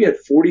 I think we had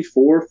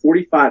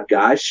 45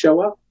 guys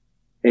show up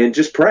and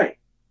just pray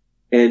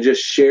and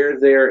just share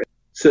there.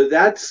 So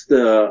that's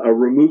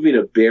removing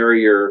a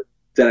barrier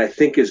that I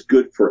think is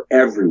good for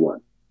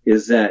everyone,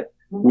 is that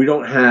we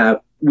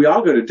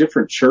all go to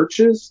different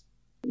churches.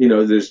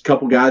 There's a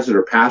couple guys that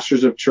are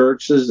pastors of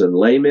churches and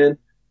laymen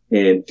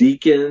and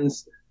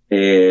deacons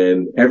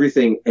and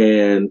everything.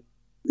 And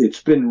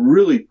it's been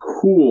really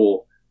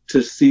cool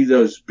to see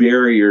those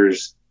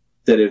barriers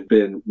that have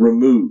been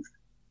removed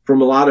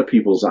from a lot of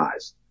people's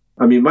eyes.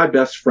 I mean, my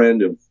best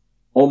friend of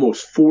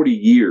almost 40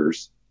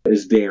 years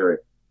is Darren.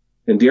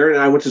 And Darren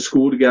and I went to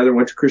school together,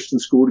 went to Christian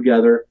school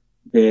together.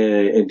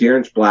 And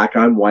Darren's black,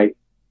 I'm white.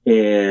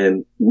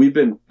 And we've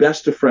been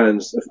best of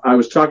friends. I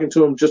was talking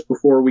to him just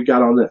before we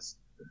got on this.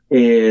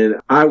 And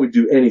I would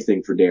do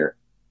anything for Darren.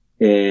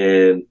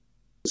 And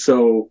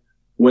so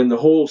when the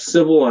whole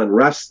civil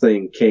unrest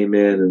thing came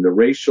in and the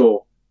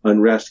racial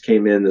unrest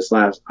came in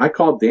I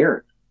called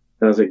Darren.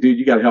 And I was like, dude,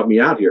 you got to help me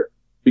out here.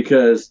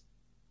 Because,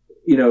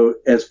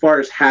 as far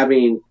as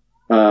having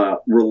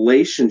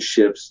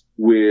relationships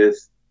with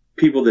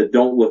people that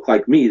don't look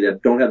like me,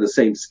 that don't have the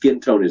same skin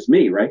tone as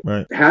me, right?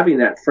 Having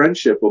that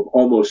friendship of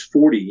almost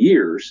 40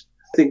 years,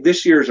 I think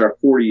this year is our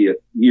 40th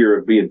year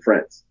of being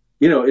friends,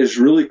 is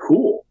really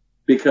cool.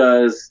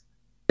 Because,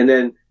 and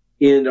then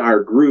in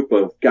our group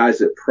of guys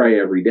that pray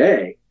every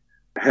day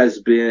has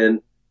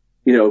been,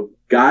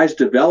 guys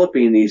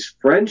developing these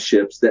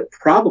friendships that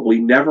probably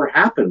never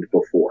happened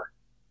before,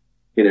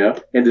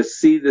 and to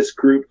see this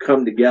group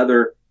come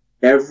together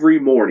every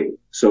morning.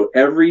 So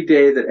every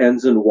day that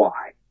ends in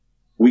Y,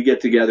 we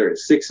get together at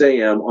 6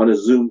 a.m. on a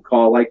Zoom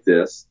call like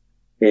this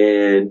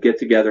and get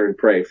together and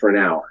pray for an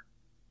hour.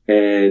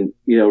 And,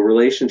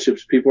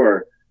 relationships, people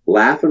are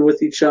laughing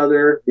with each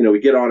other. We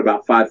get on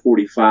about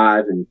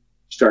 5:45 and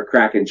start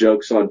cracking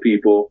jokes on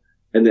people.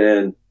 And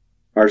then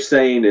our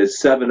saying is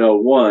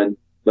 7:01,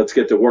 let's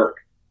get to work.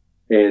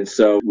 And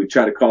so we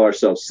try to call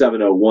ourselves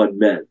 7:01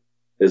 men.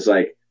 It's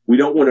like, we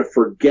don't want to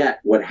forget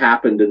what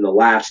happened in the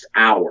last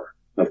hour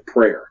of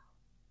prayer.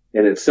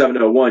 And at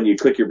 7:01, you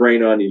click your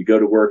brain on and you go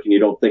to work and you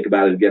don't think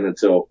about it again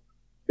until,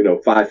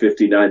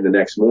 5:59 the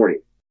next morning.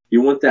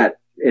 You want that.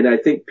 And I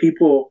think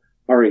people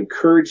are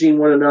encouraging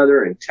one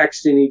another and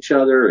texting each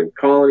other and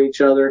calling each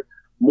other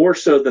more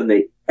so than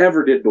they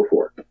ever did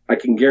before. I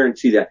can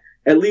guarantee that,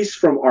 at least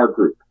from our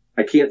group.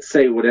 I can't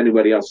say what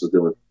anybody else is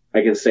doing.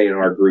 I can say in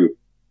our group,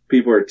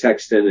 people are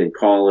texting and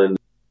calling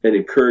and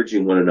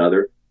encouraging one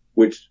another,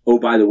 which, oh,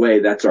 by the way,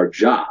 that's our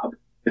job,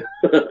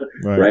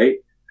 right?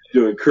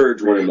 To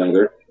encourage one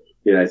another.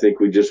 I think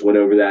we just went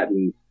over that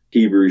in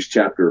Hebrews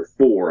chapter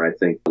 4, I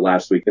think,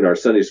 last week in our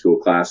Sunday school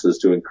classes,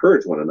 to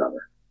encourage one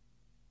another.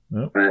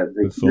 Yep.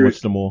 There's so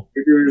much more.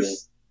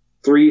 Hebrews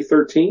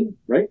 3:13,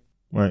 right?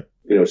 Right.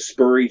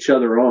 Spur each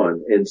other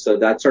on. And so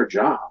that's our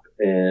job.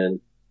 And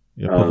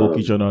provoke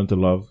each other into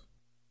love.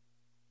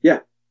 Yeah.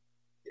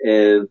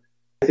 And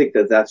I think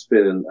that's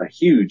been a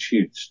huge,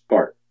 huge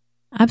part.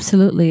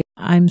 Absolutely.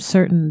 I'm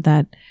certain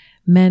that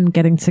men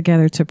getting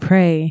together to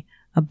pray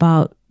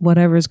about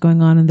whatever's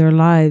going on in their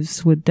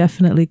lives would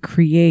definitely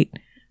create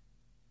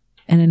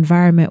an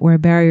environment where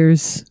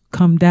barriers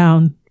come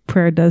down.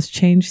 Prayer does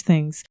change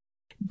things.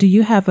 Do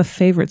you have a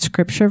favorite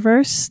scripture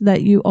verse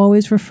that you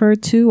always refer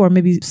to, or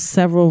maybe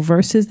several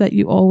verses that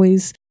you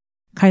always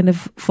kind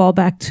of fall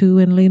back to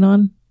and lean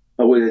on?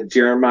 With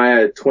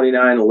Jeremiah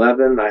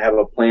 29:11, I have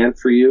a plan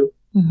for you.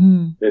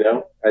 Mm-hmm.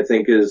 I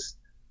think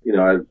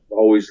I've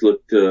always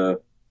looked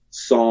to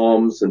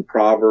Psalms and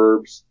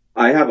Proverbs.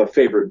 I have a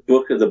favorite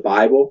book of the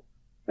Bible,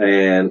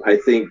 and I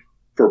think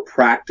for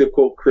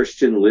practical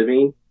Christian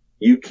living,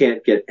 you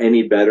can't get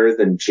any better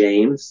than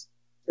James.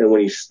 And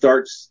when he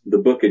starts the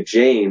book of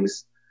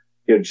James,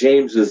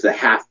 James is the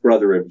half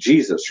brother of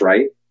Jesus,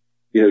 right?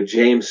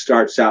 James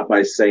starts out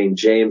by saying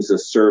James, a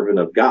servant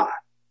of God.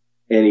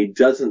 And he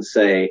doesn't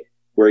say,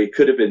 where he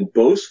could have been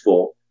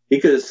boastful, he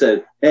could have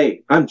said,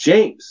 hey, I'm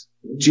James.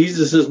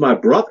 Jesus is my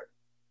brother.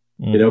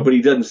 But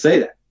he doesn't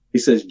say that. He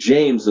says,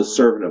 James, a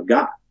servant of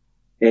God.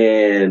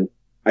 And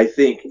I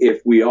think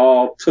if we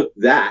all took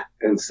that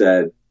and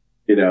said,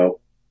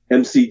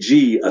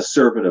 MCG, a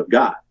servant of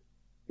God,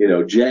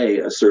 Jay,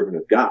 a servant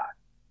of God.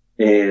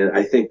 And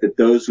I think that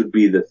those would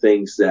be the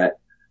things that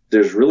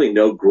there's really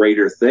no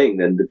greater thing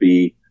than to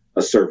be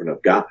a servant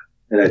of God.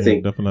 And I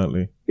think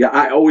definitely. Yeah,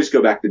 I always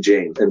go back to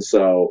James. And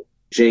so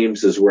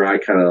James is where I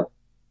kind of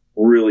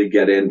really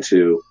get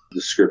into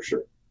the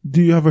scripture.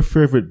 Do you have a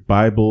favorite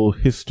Bible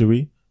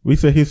history? We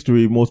say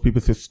history, most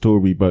people say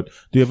story, but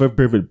do you have a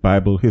favorite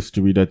Bible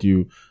history that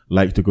you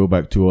like to go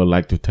back to or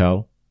like to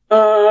tell?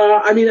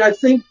 I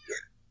think,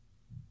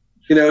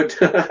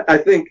 I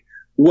think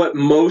what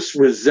most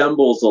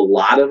resembles a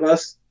lot of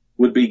us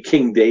would be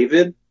King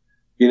David.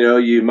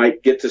 You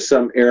might get to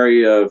some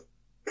area of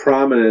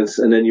prominence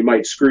and then you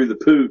might screw the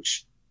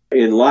pooch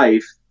in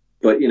life,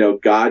 but,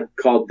 God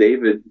called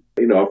David,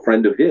 a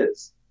friend of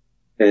his.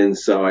 And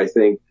so I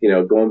think,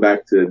 going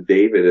back to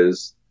David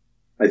is,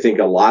 I think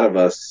a lot of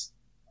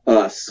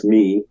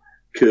me,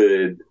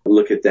 could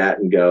look at that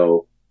and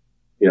go,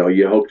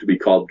 you hope to be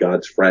called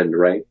God's friend,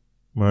 right?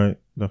 Right,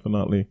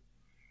 definitely.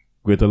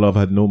 Greater love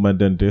had no man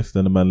than this,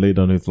 than a man laid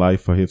down his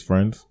life for his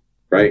friends.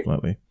 Right.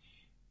 Definitely.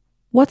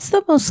 What's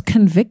the most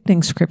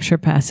convicting scripture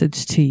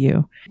passage to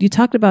you? You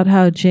talked about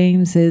how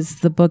James is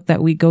the book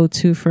that we go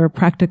to for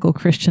practical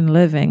Christian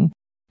living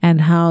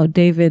and how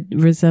David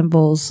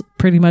resembles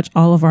pretty much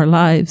all of our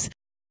lives.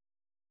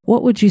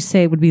 What would you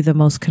say would be the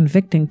most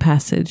convicting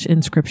passage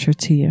in scripture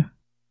to you?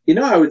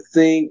 I would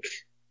think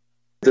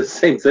the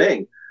same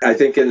thing. I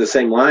think in the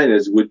same line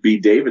as would be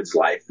David's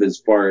life,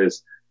 as far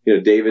as,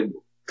 David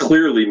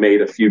clearly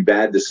made a few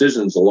bad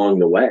decisions along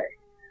the way.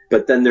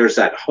 But then there's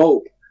that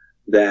hope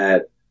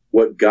that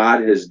what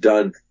God has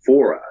done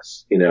for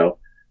us,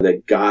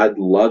 that God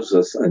loves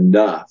us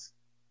enough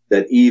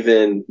that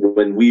even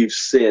when we've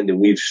sinned and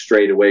we've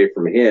strayed away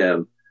from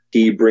him,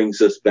 he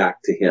brings us back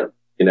to him,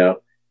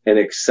 and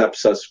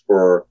accepts us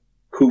for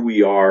who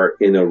we are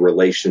in a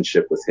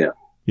relationship with him.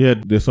 Yeah,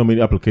 there's so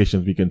many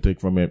applications we can take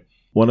from it.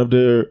 One of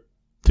the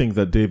things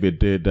that David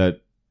did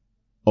that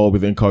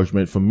always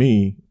encouragement for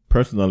me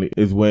personally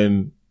is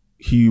when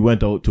he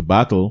went out to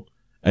battle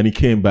and he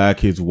came back,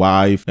 his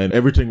wife and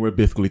everything were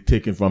basically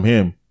taken from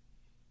him.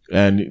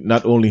 And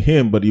not only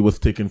him, but he was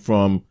taken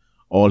from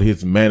all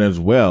his men as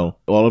well.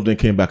 All of them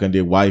came back and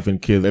their wife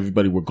and kids,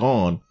 everybody were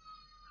gone.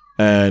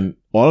 And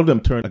all of them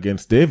turned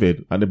against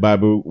David. And the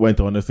Bible went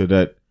on to say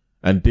that,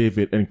 and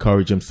David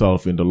encouraged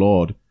himself in the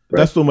Lord. Right.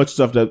 That's so much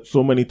stuff that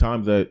so many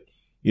times that,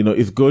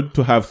 it's good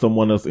to have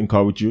someone else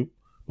encourage you.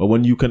 But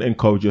when you can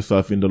encourage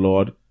yourself in the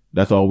Lord,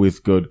 that's always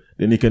good.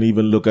 Then you can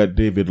even look at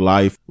David's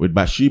life with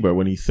Bathsheba,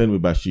 when he sinned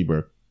with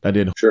Bathsheba, and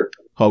then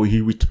how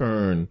he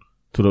returned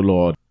to the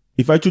Lord.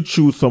 If I should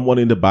choose someone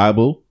in the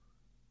Bible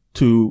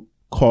to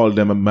call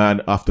them a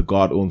man after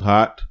God's own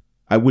heart,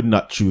 I would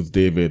not choose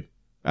David.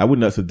 I would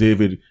not say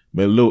David,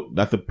 but look,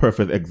 that's a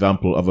perfect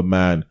example of a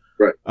man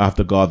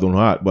after God's own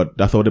heart. But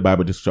that's how the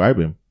Bible describes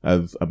him,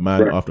 as a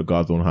man after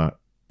God's own heart.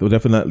 So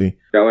definitely.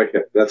 I like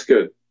it. That's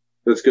good.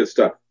 That's good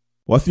stuff.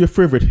 What's your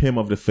favorite hymn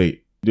of the faith?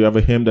 Do you have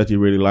a hymn that you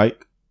really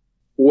like?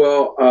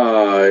 Well,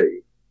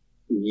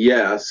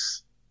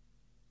 yes.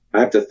 I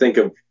have to think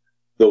of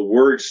the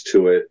words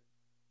to it.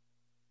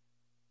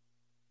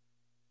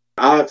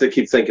 I'll have to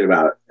keep thinking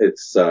about it.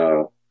 It's,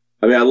 I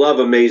love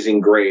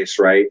Amazing Grace,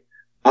 right?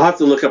 I'll have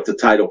to look up the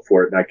title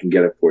for it and I can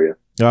get it for you.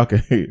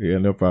 Okay. Yeah,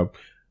 no problem.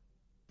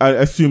 I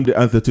assume the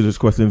answer to this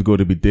question is going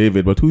to be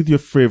David, but who's your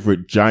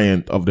favorite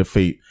giant of the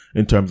faith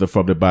in terms of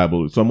from the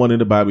Bible? Someone in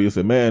the Bible, you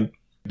say, man,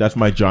 that's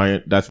my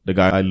giant. That's the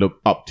guy I look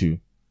up to.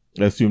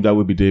 I assume that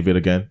would be David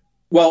again.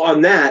 Well,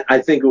 on that, I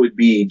think it would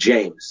be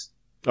James.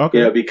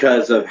 Okay.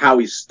 Because of how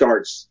he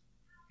starts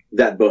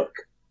that book.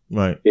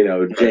 Right.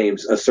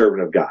 James, a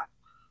servant of God.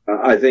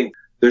 I think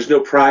there's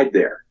no pride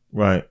there.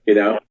 Right.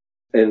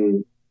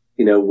 And,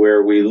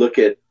 where we look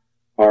at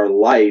our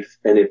life,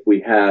 and if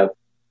we have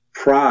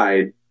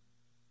pride,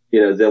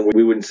 then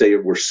we wouldn't say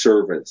we're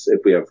servants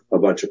if we have a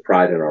bunch of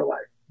pride in our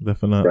life.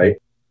 Definitely. Right?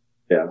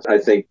 Yeah. I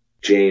think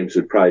James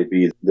would probably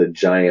be the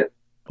giant.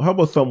 How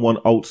about someone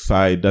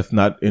outside that's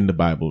not in the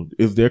Bible?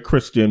 Is there a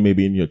Christian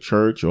maybe in your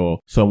church or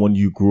someone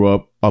you grew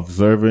up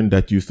observing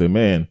that you say,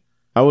 man,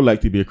 I would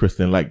like to be a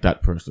Christian like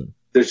that person?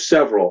 There's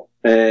several.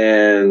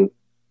 And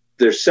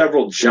there's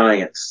several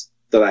giants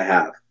that I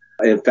have.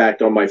 In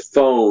fact, on my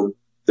phone,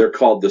 they're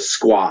called the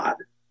Squad.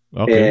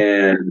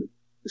 Okay.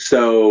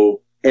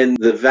 And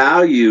the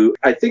value,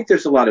 I think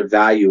there's a lot of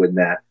value in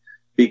that,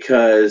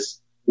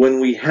 because when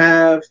we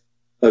have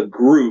a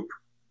group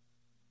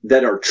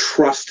that are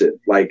trusted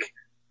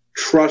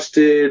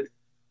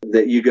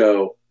that you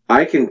go,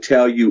 I can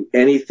tell you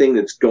anything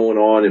that's going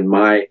on in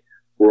my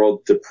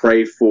world to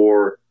pray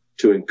for,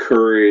 to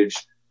encourage,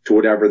 to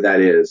whatever that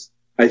is.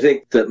 I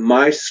think that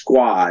my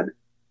squad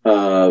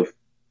of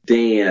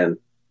Dan,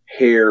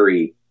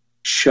 Harry,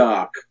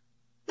 Chuck,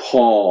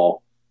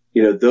 Paul,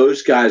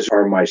 those guys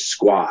are my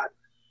squad.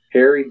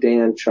 Harry,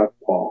 Dan, Chuck,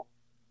 Paul.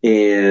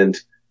 And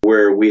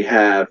where we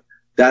have,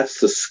 that's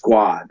the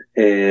squad.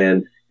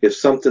 And if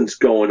something's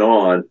going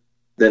on,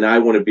 then I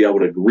want to be able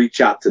to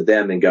reach out to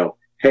them and go,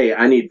 hey,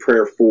 I need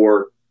prayer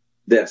for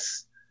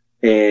this.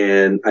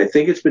 And I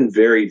think it's been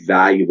very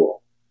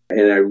valuable.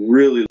 And I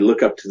really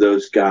look up to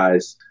those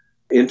guys.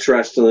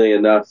 Interestingly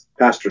enough,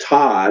 Pastor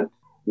Todd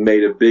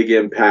made a big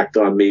impact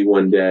on me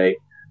one day.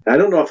 I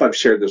don't know if I've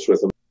shared this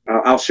with him.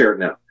 I'll share it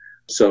now.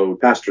 So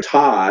Pastor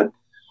Todd,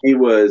 I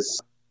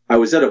was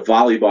at a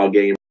volleyball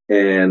game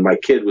and my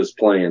kid was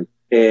playing,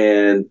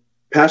 and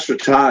Pastor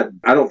Todd,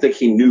 I don't think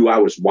he knew I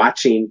was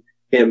watching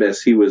him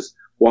as he was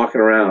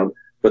walking around,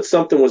 but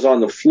something was on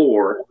the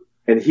floor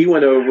and he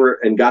went over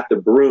and got the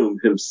broom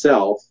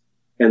himself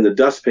and the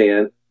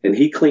dustpan, and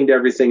he cleaned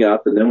everything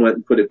up and then went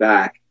and put it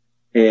back.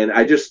 And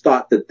I just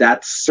thought that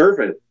that's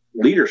servant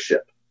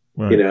leadership.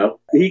 Right.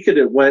 He could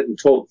have went and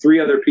told 3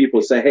 other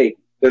people, say, hey,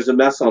 there's a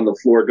mess on the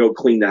floor, go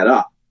clean that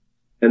up.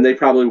 And they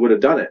probably would have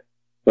done it.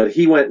 But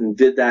he went and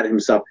did that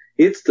himself.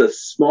 It's the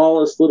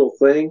smallest little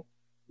thing,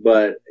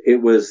 but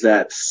it was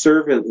that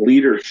servant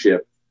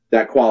leadership,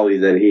 that quality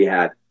that he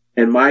had.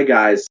 And my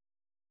guys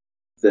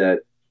that,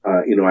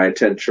 I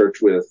attend church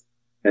with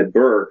at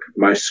Burke,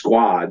 my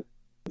squad,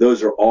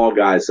 those are all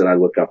guys that I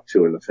look up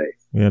to in the faith.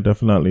 Yeah,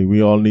 definitely.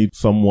 We all need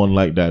someone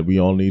like that. We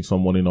all need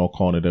someone in our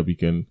corner that we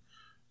can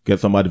get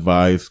some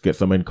advice, get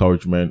some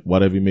encouragement,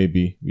 whatever it may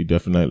be. We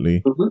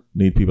definitely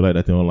need people like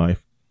that in our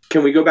life.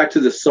 Can we go back to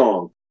the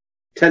song,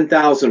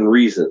 10,000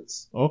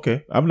 Reasons?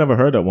 Okay. I've never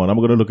heard that one. I'm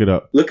going to look it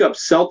up. Look up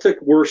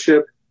Celtic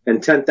Worship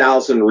and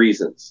 10,000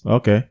 Reasons.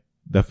 Okay.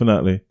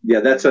 Definitely. Yeah,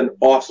 that's an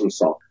awesome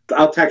song.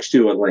 I'll text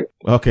you a link.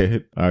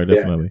 Okay. All right.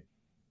 Definitely.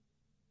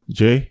 Yeah.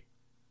 Jay,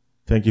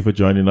 thank you for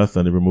joining us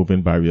on the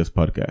Removing Barriers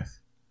podcast.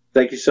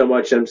 Thank you so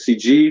much,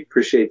 MCG.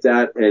 Appreciate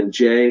that. And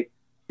Jay,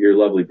 your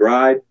lovely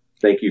bride,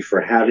 thank you for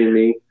having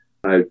me.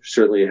 I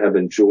certainly have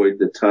enjoyed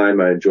the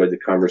time. I enjoyed the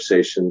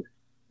conversation.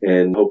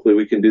 And hopefully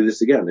we can do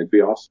this again. It'd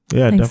be awesome.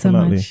 Yeah, Thanks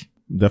definitely. So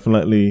much.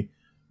 Definitely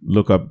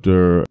look up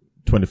the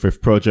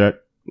 25th Project,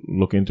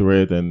 look into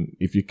it. And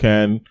if you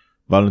can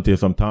volunteer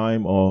some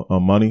time or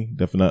money,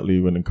 definitely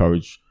would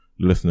encourage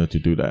the listener to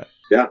do that.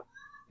 Yeah.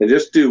 And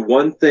just do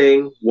one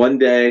thing, one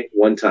day,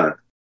 one time.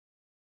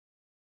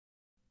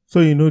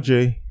 So,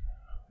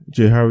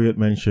 Jay Herriott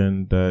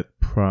mentioned that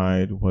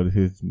pride was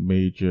his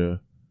major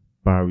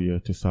barrier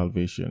to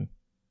salvation.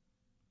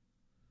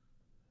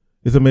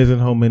 It's amazing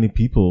how many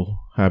people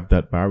have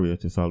that barrier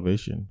to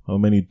salvation. How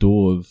many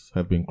doors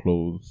have been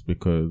closed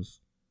because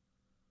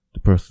the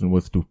person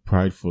was too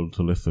prideful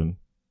to listen,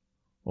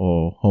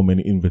 or how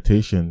many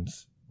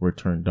invitations were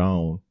turned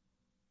down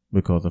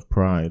because of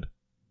pride.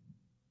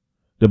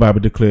 The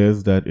Bible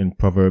declares that in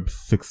Proverbs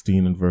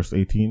 16 and verse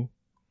 18,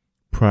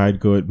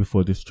 pride goeth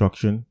before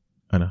destruction,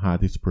 and a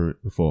haughty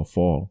spirit before a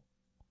fall.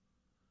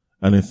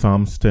 And in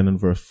Psalms 10 and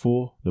verse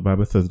 4, the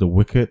Bible says the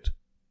wicked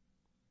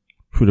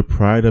through the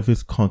pride of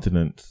his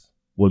countenance,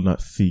 will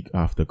not seek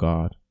after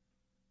God?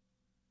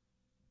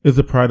 Is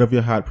the pride of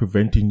your heart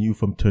preventing you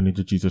from turning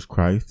to Jesus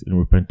Christ in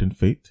repentant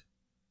faith?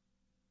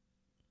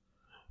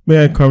 May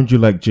I encourage you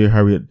like Jay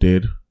Herriott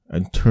did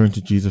and turn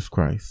to Jesus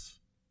Christ.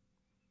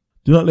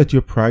 Do not let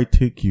your pride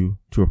take you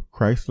to a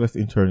Christless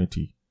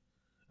eternity,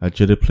 a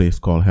dreaded place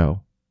called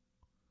hell.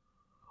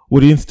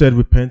 Would you instead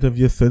repent of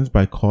your sins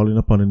by calling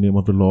upon the name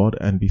of the Lord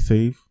and be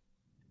saved?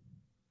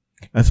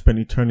 And spend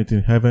eternity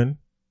in heaven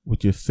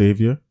with your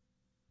Savior?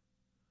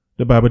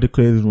 The Bible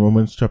declares in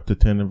Romans chapter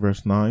 10 and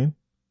verse 9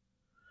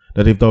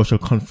 that if thou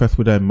shalt confess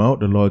with thy mouth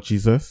the Lord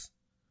Jesus,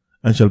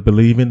 and shalt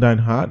believe in thine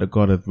heart that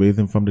God hath raised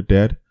him from the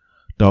dead,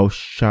 thou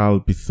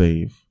shalt be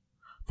saved.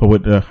 For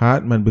with the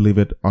heart man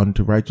believeth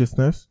unto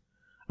righteousness,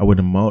 and with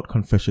the mouth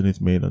confession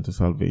is made unto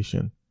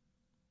salvation.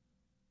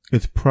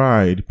 Is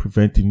pride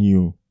preventing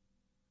you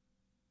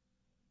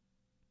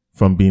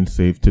from being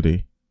saved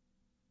today?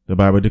 The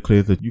Bible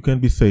declares that you can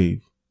be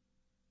saved,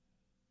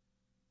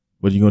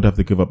 but you're going to have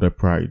to give up that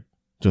pride,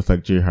 just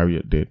like Jay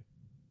Herriott did.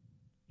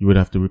 You would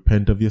have to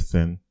repent of your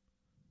sin,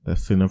 that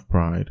sin of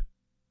pride,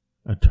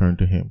 and turn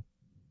to him.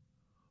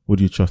 Would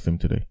you trust him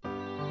today?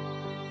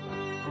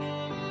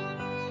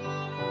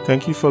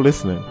 Thank you for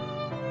listening.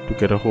 To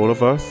get a hold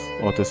of us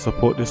or to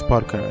support this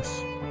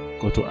podcast,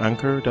 go to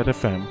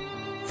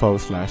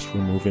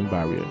anchor.fm/removing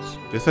barriers.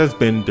 This has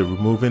been the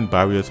Removing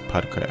Barriers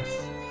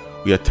podcast.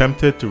 We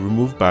attempted to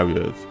remove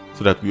barriers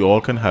so that we all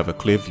can have a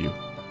clear view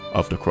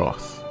of the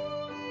cross.